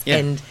ass. Yeah.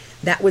 And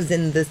that was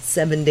in the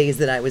 7 days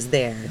that I was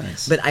there.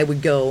 Nice. But I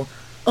would go,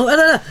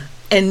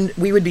 and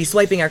we would be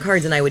swiping our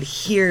cards and I would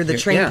hear the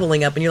train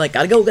pulling up and you're like,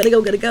 gotta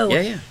go.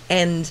 Yeah.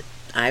 And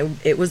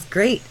it was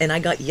great, and I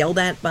got yelled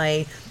at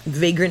by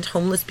vagrant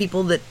homeless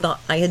people that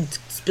thought I had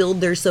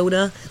spilled their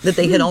soda that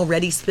they had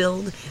already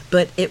spilled,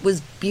 but it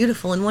was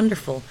beautiful and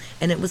wonderful,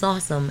 and it was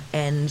awesome,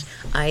 and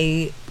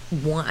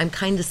I'm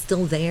kind of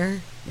still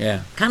there.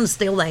 Yeah. Kind of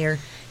still there.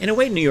 In a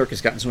way, New York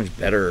has gotten so much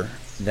better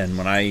than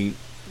when I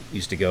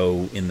used to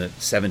go in the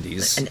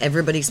 70s. And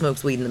everybody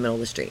smokes weed in the middle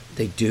of the street.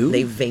 They do?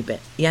 They vape it.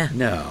 Yeah.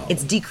 No.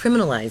 It's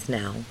decriminalized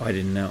now. Oh, I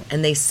didn't know.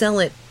 And they sell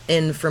it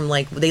in from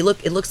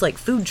it looks like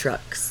food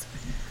trucks.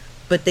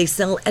 But they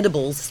sell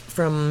edibles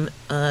from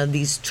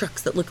these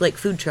trucks that look like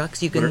food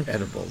trucks. What are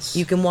edibles?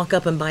 You can walk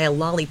up and buy a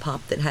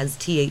lollipop that has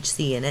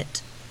THC in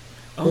it.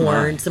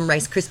 Or some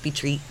Rice Krispie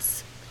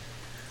treats.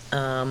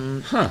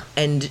 And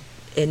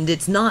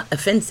it's not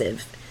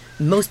offensive.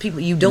 Most people,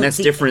 you don't see... And that's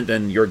different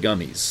than your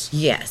gummies.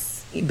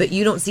 Yes. But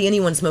you don't see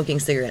anyone smoking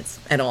cigarettes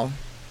at all.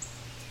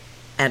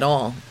 At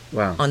all.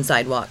 Wow. On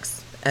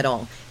sidewalks. At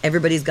all.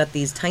 Everybody's got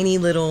these tiny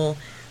little...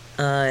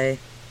 they're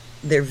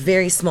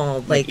very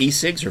small. Like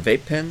e-cigs or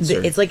vape pens?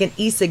 It's like an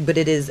e-cig, but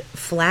it is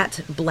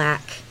flat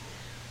black.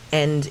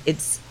 And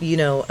it's,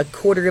 a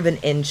quarter of an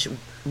inch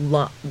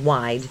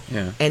wide.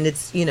 Yeah. And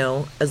it's,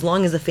 as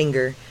long as a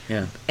finger.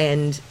 Yeah.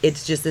 And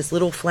it's just this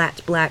little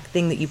flat black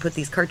thing that you put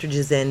these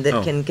cartridges in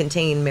that can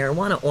contain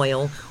marijuana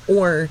oil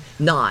or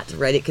not,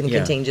 right? It can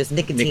contain just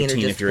nicotine or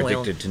just if you're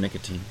oil. addicted to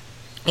nicotine.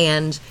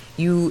 And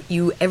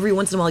you every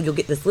once in a while you'll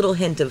get this little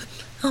hint of,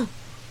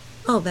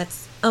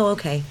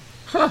 okay.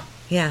 Huh.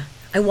 Yeah.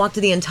 I walked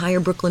the entire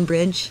Brooklyn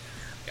Bridge.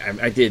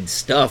 I did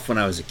stuff when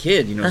I was a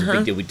kid. It was a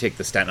big deal. We'd take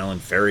the Staten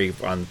Island Ferry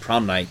on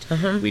prom night.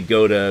 We'd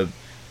go to,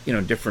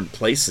 different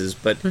places,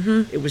 but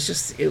it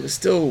was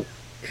still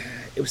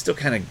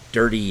kind of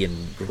dirty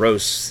and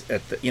gross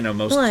at the,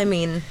 most. Well, I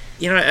mean,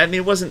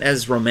 it wasn't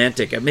as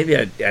romantic. Maybe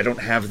I don't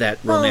have that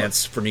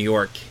romance for New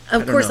York.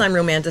 Of course, I'm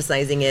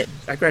romanticizing it.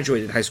 I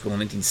graduated high school in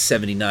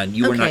 1979.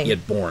 You were not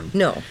yet born.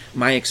 No.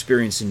 My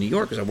experience in New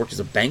York is I worked as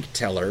a bank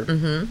teller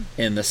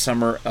in the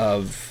summer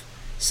of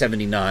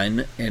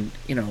 79 and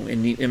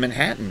in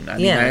Manhattan. I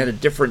had a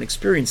different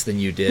experience than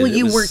you did. Well,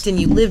 you worked and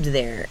you lived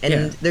there,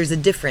 and there's a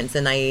difference.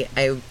 And I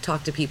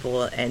talk to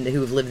people who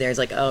have lived there. It's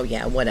like, oh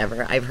yeah,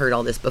 whatever. I've heard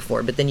all this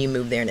before, but then you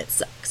move there and it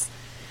sucks.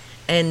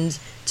 And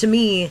to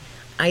me,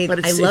 I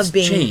love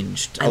being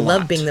changed. I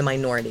love being the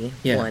minority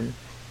one.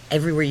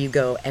 Everywhere you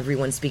go,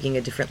 everyone's speaking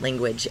a different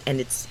language, and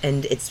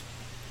it's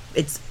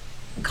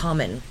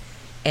common.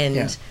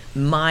 And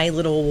my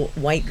little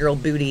white girl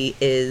booty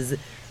is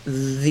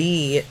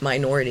the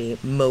minority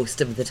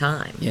most of the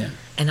time. Yeah.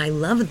 And I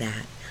love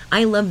that.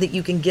 I love that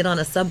you can get on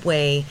a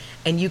subway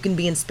and you can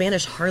be in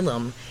Spanish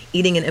Harlem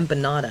eating an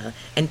empanada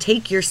and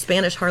take your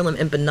Spanish Harlem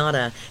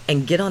empanada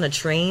and get on a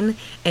train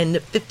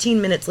and 15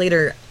 minutes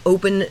later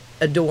open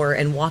a door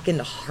and walk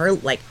into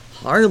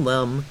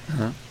Harlem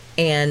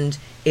and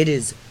it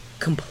is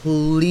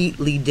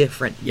completely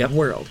different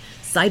world.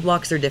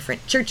 Sidewalks are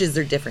different, churches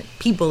are different,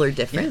 people are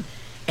different.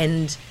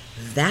 And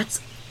that's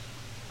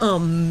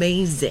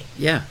amazing.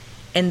 Yeah.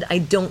 And I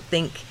don't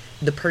think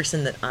the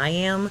person that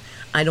I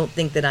don't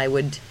think that I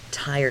would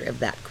tire of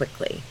that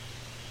quickly.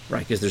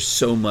 Right, because there's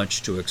so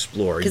much to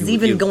explore. Because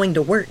even going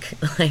to work.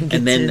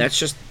 That's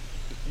just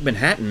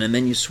Manhattan, and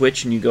then you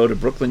switch and you go to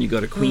Brooklyn, you go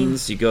to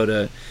Queens, you go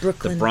to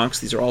Brooklyn. The Bronx.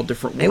 These are all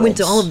different worlds. I went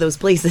to all of those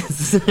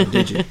places. Oh,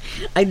 did you?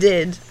 I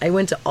did. I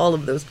went to all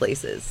of those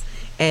places.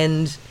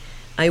 And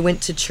I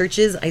went to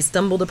churches. I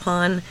stumbled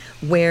upon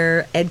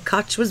where Ed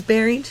Koch was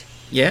buried.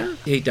 Yeah?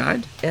 He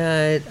died?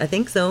 I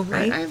think so,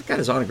 right? I've got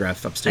his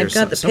autograph upstairs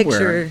I've got the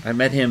somewhere. picture. I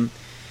met him.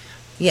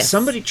 Yes.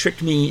 Somebody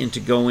tricked me into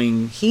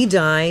going... He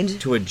died.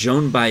 ...to a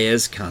Joan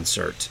Baez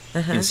concert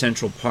in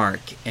Central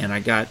Park, and I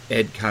got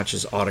Ed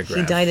Koch's autograph.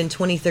 He died in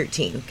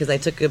 2013, because I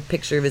took a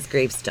picture of his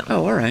gravestone.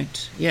 Oh, all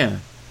right. Yeah.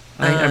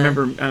 I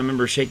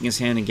remember shaking his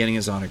hand and getting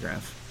his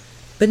autograph.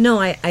 But no,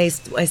 I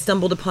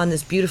stumbled upon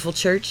this beautiful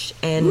church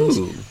and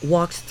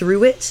walked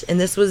through it, and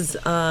this was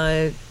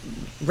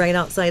right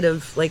outside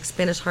of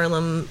Spanish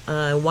Harlem,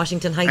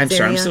 Washington Heights area. I'm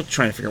sorry, I'm still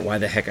trying to figure out why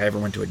the heck I ever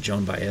went to a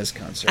Joan Baez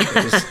concert.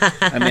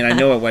 I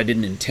know I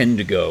didn't intend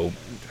to go.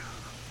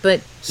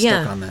 But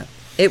stuck on that.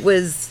 It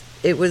was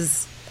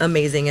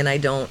amazing, and I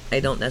don't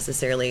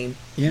necessarily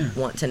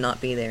want to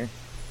not be there.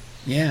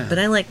 Yeah. But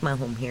I like my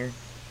home here.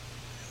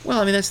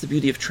 Well, that's the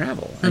beauty of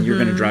travel. And you're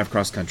going to drive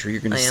cross country.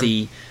 You're going to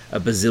see a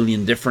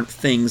bazillion different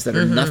things that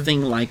are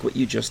nothing like what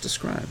you just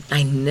described.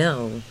 I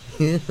know.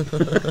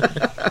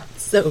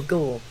 So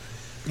cool.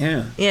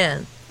 Yeah.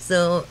 Yeah.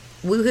 So,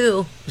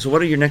 woohoo. So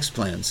what are your next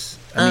plans?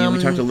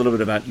 We talked a little bit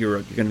about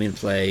you're going to be in a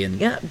play. And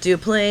do a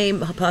play,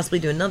 possibly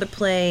do another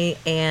play,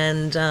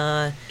 and...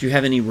 do you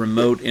have any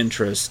remote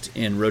interest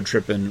in road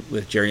tripping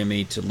with Jerry and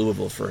me to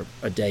Louisville for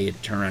a day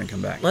and turn around and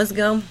come back? Let's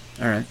go. All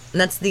right. And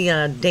that's the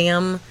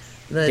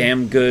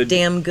Damn Good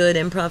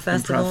Improv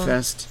Festival. Improv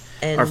Fest.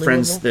 And our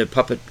friends, Louisville. the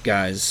puppet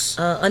guys,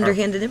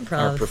 Underhanded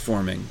Improv, are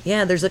performing.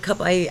 Yeah, there's a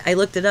couple. I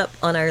looked it up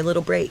on our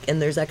little break,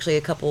 and there's actually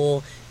a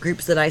couple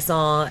groups that I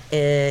saw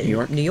in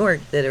New York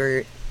that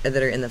are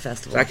in the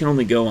festival. So I can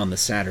only go on the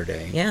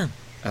Saturday. Yeah.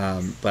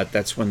 But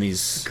that's when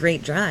these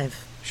great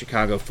drive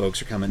Chicago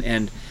folks are coming,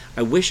 and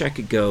I wish I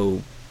could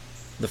go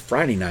the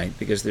Friday night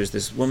because there's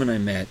this woman I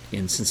met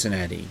in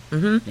Cincinnati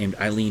named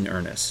Eileen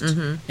Ernest,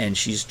 and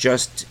she's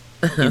just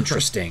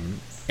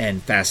interesting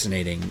and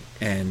fascinating,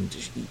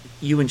 and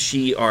you and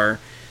she are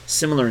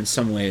similar in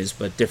some ways,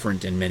 but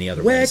different in many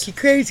other ways. Wacky,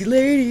 crazy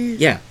ladies.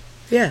 Yeah.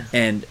 Yeah.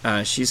 And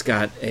she's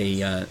got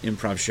a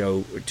improv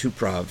show,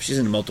 two-prov. She's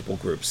in multiple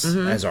groups,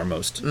 as are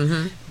most.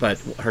 But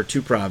her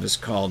two-prov is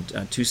called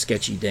Two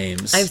Sketchy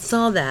Dames. I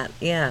saw that,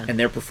 yeah. And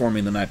they're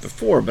performing the night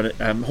before, but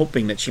I'm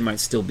hoping that she might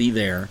still be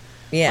there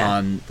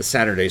on the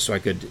Saturday so I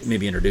could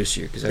maybe introduce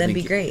you. Because I think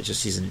be great.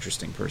 She's an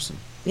interesting person.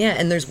 Yeah,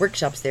 and there's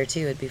workshops there,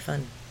 too. It'd be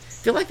fun. I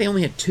feel like they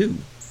only had 2.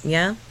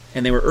 Yeah?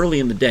 And they were early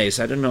in the day,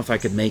 so I didn't know if I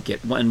could make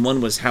it. And one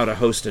was how to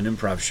host an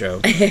improv show.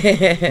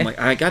 I'm like,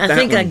 I got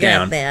that one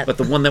down. But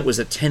the one that was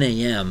at 10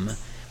 a.m.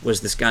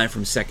 was this guy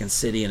from Second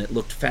City, and it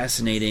looked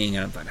fascinating.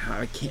 And I thought,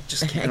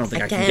 I don't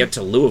think I can get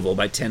to Louisville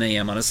by 10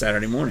 a.m. on a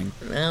Saturday morning.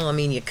 Well, I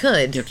mean, you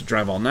could. You have to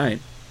drive all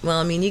night. Well,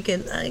 I mean, you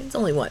could. It's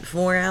only,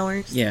 4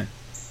 hours? Yeah.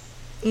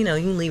 You know,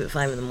 you can leave at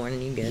 5 in the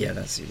morning. You get. Yeah,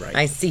 that's right.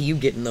 I see you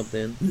getting up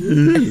then.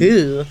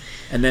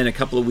 And then a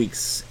couple of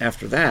weeks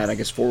after that, I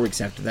guess 4 weeks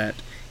after that,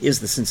 is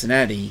the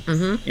Cincinnati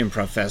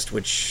Improv Fest,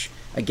 which,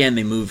 again,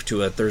 they moved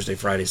to a Thursday,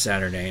 Friday,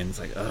 Saturday, and it's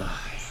like, ugh.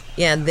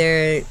 Yeah,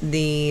 they're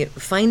the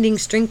Finding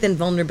Strength and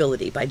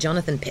Vulnerability by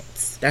Jonathan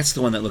Pitts. That's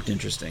the one that looked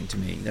interesting to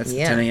me. That's the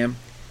 10 a.m.?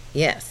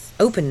 Yes.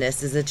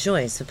 Openness is a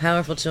choice, a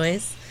powerful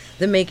choice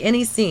that make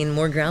any scene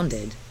more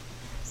grounded,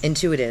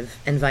 intuitive,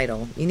 and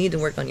vital. You need to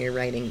work on your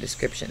writing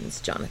descriptions,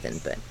 Jonathan,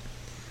 but...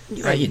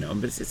 but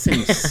it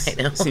seems,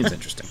 it seems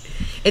interesting.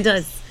 It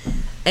does.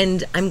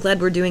 And I'm glad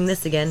we're doing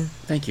this again.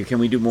 Thank you. Can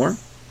we do more?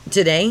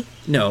 Today?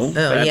 No.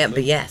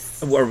 But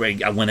yes. Or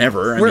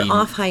whenever. We're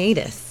off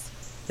hiatus.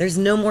 There's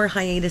no more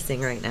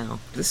hiatusing right now.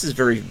 This is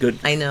very good.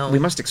 I know. We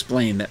must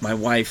explain that my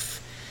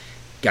wife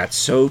got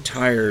so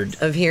tired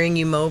of hearing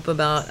you mope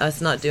about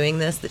us not doing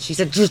this that she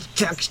said, just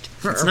text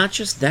her. It's not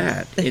just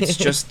that. It's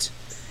just...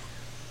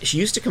 She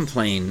used to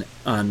complain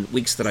on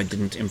weeks that I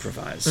didn't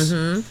improvise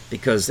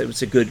because it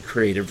was a good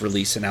creative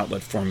release and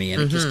outlet for me,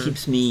 and it just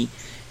keeps me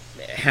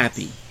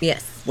happy.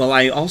 Yes. Well,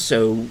 I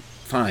also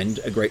find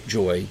a great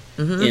joy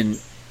in,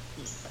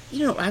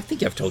 I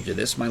think I've told you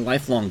this, my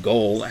lifelong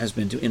goal has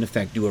been to, in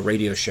effect, do a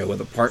radio show with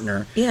a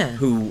partner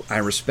who I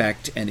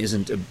respect and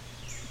isn't a...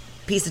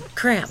 piece of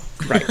crap.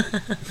 Right.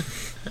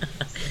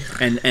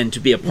 And to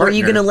be a partner... Were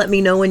you going to let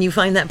me know when you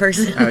find that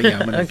person?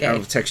 Yeah,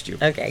 I'll text you.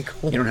 Okay,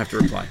 cool. You don't have to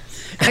reply.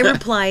 I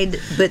replied,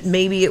 but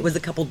maybe it was a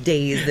couple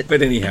days.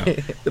 But anyhow,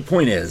 the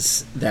point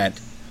is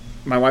that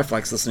my wife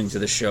likes listening to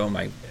this show.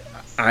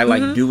 I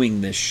like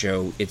doing this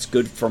show. It's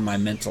good for my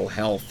mental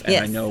health. And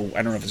I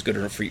don't know if it's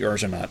good for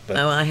yours or not. But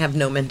I have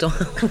no mental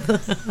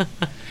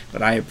health.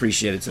 But I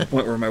appreciate it to the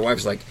point where my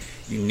wife's like,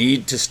 you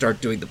need to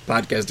start doing the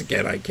podcast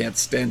again. I can't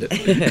stand it.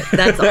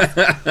 That's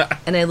awesome.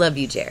 And I love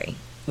you, Jerry.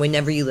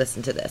 Whenever you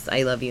listen to this,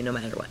 I love you no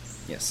matter what.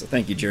 Yes, so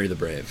thank you, Jerry the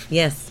Brave.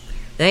 Yes.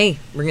 Hey,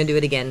 we're going to do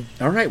it again.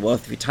 All right, well,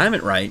 if we time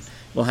it right,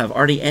 we'll have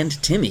Artie and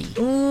Timmy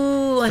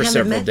for I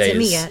haven't met days.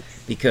 Timmy yet.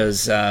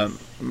 Because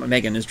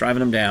Megan is driving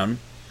them down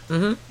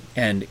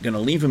and going to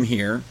leave them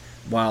here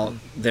while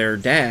their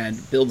dad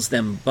builds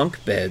them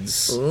bunk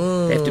beds.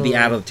 Ooh. They have to be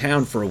out of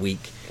town for a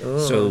week. Ooh.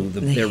 So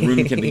their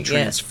room can be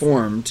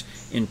transformed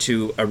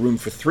into a room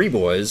for 3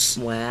 boys.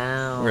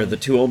 Wow. Where the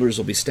 2 olders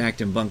will be stacked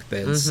in bunk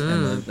beds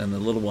and the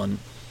little one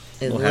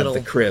will have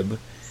the crib.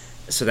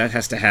 So that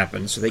has to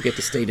happen. So they get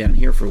to stay down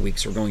here for a week.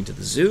 So we're going to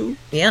the zoo.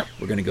 Yep.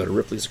 We're going to go to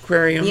Ripley's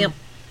Aquarium. Yep.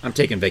 I'm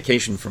taking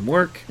vacation from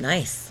work.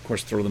 Nice. Of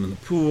course, throw them in the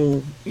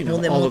pool.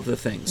 All of the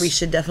things. We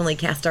should definitely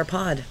cast our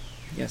pod.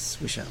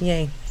 Yes, we shall.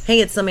 Yay.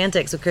 Hey, it's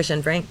SomeAntics with Krisha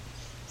and Frank.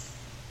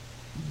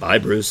 Bye,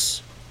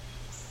 Bruce.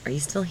 Are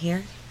you still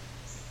here?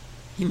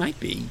 He might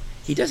be.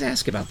 He does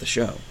ask about the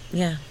show.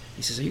 Yeah.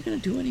 He says, are you going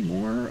to do any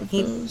more of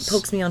those? He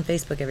pokes me on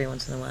Facebook every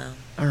once in a while.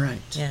 All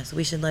right. Yeah, so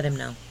we should let him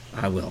know.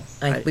 I will.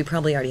 We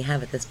probably already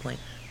have at this point.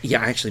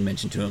 Yeah, I actually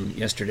mentioned to him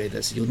yesterday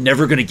this. You're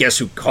never going to guess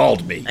who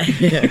called me.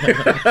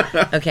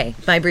 Okay.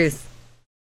 Bye, Bruce.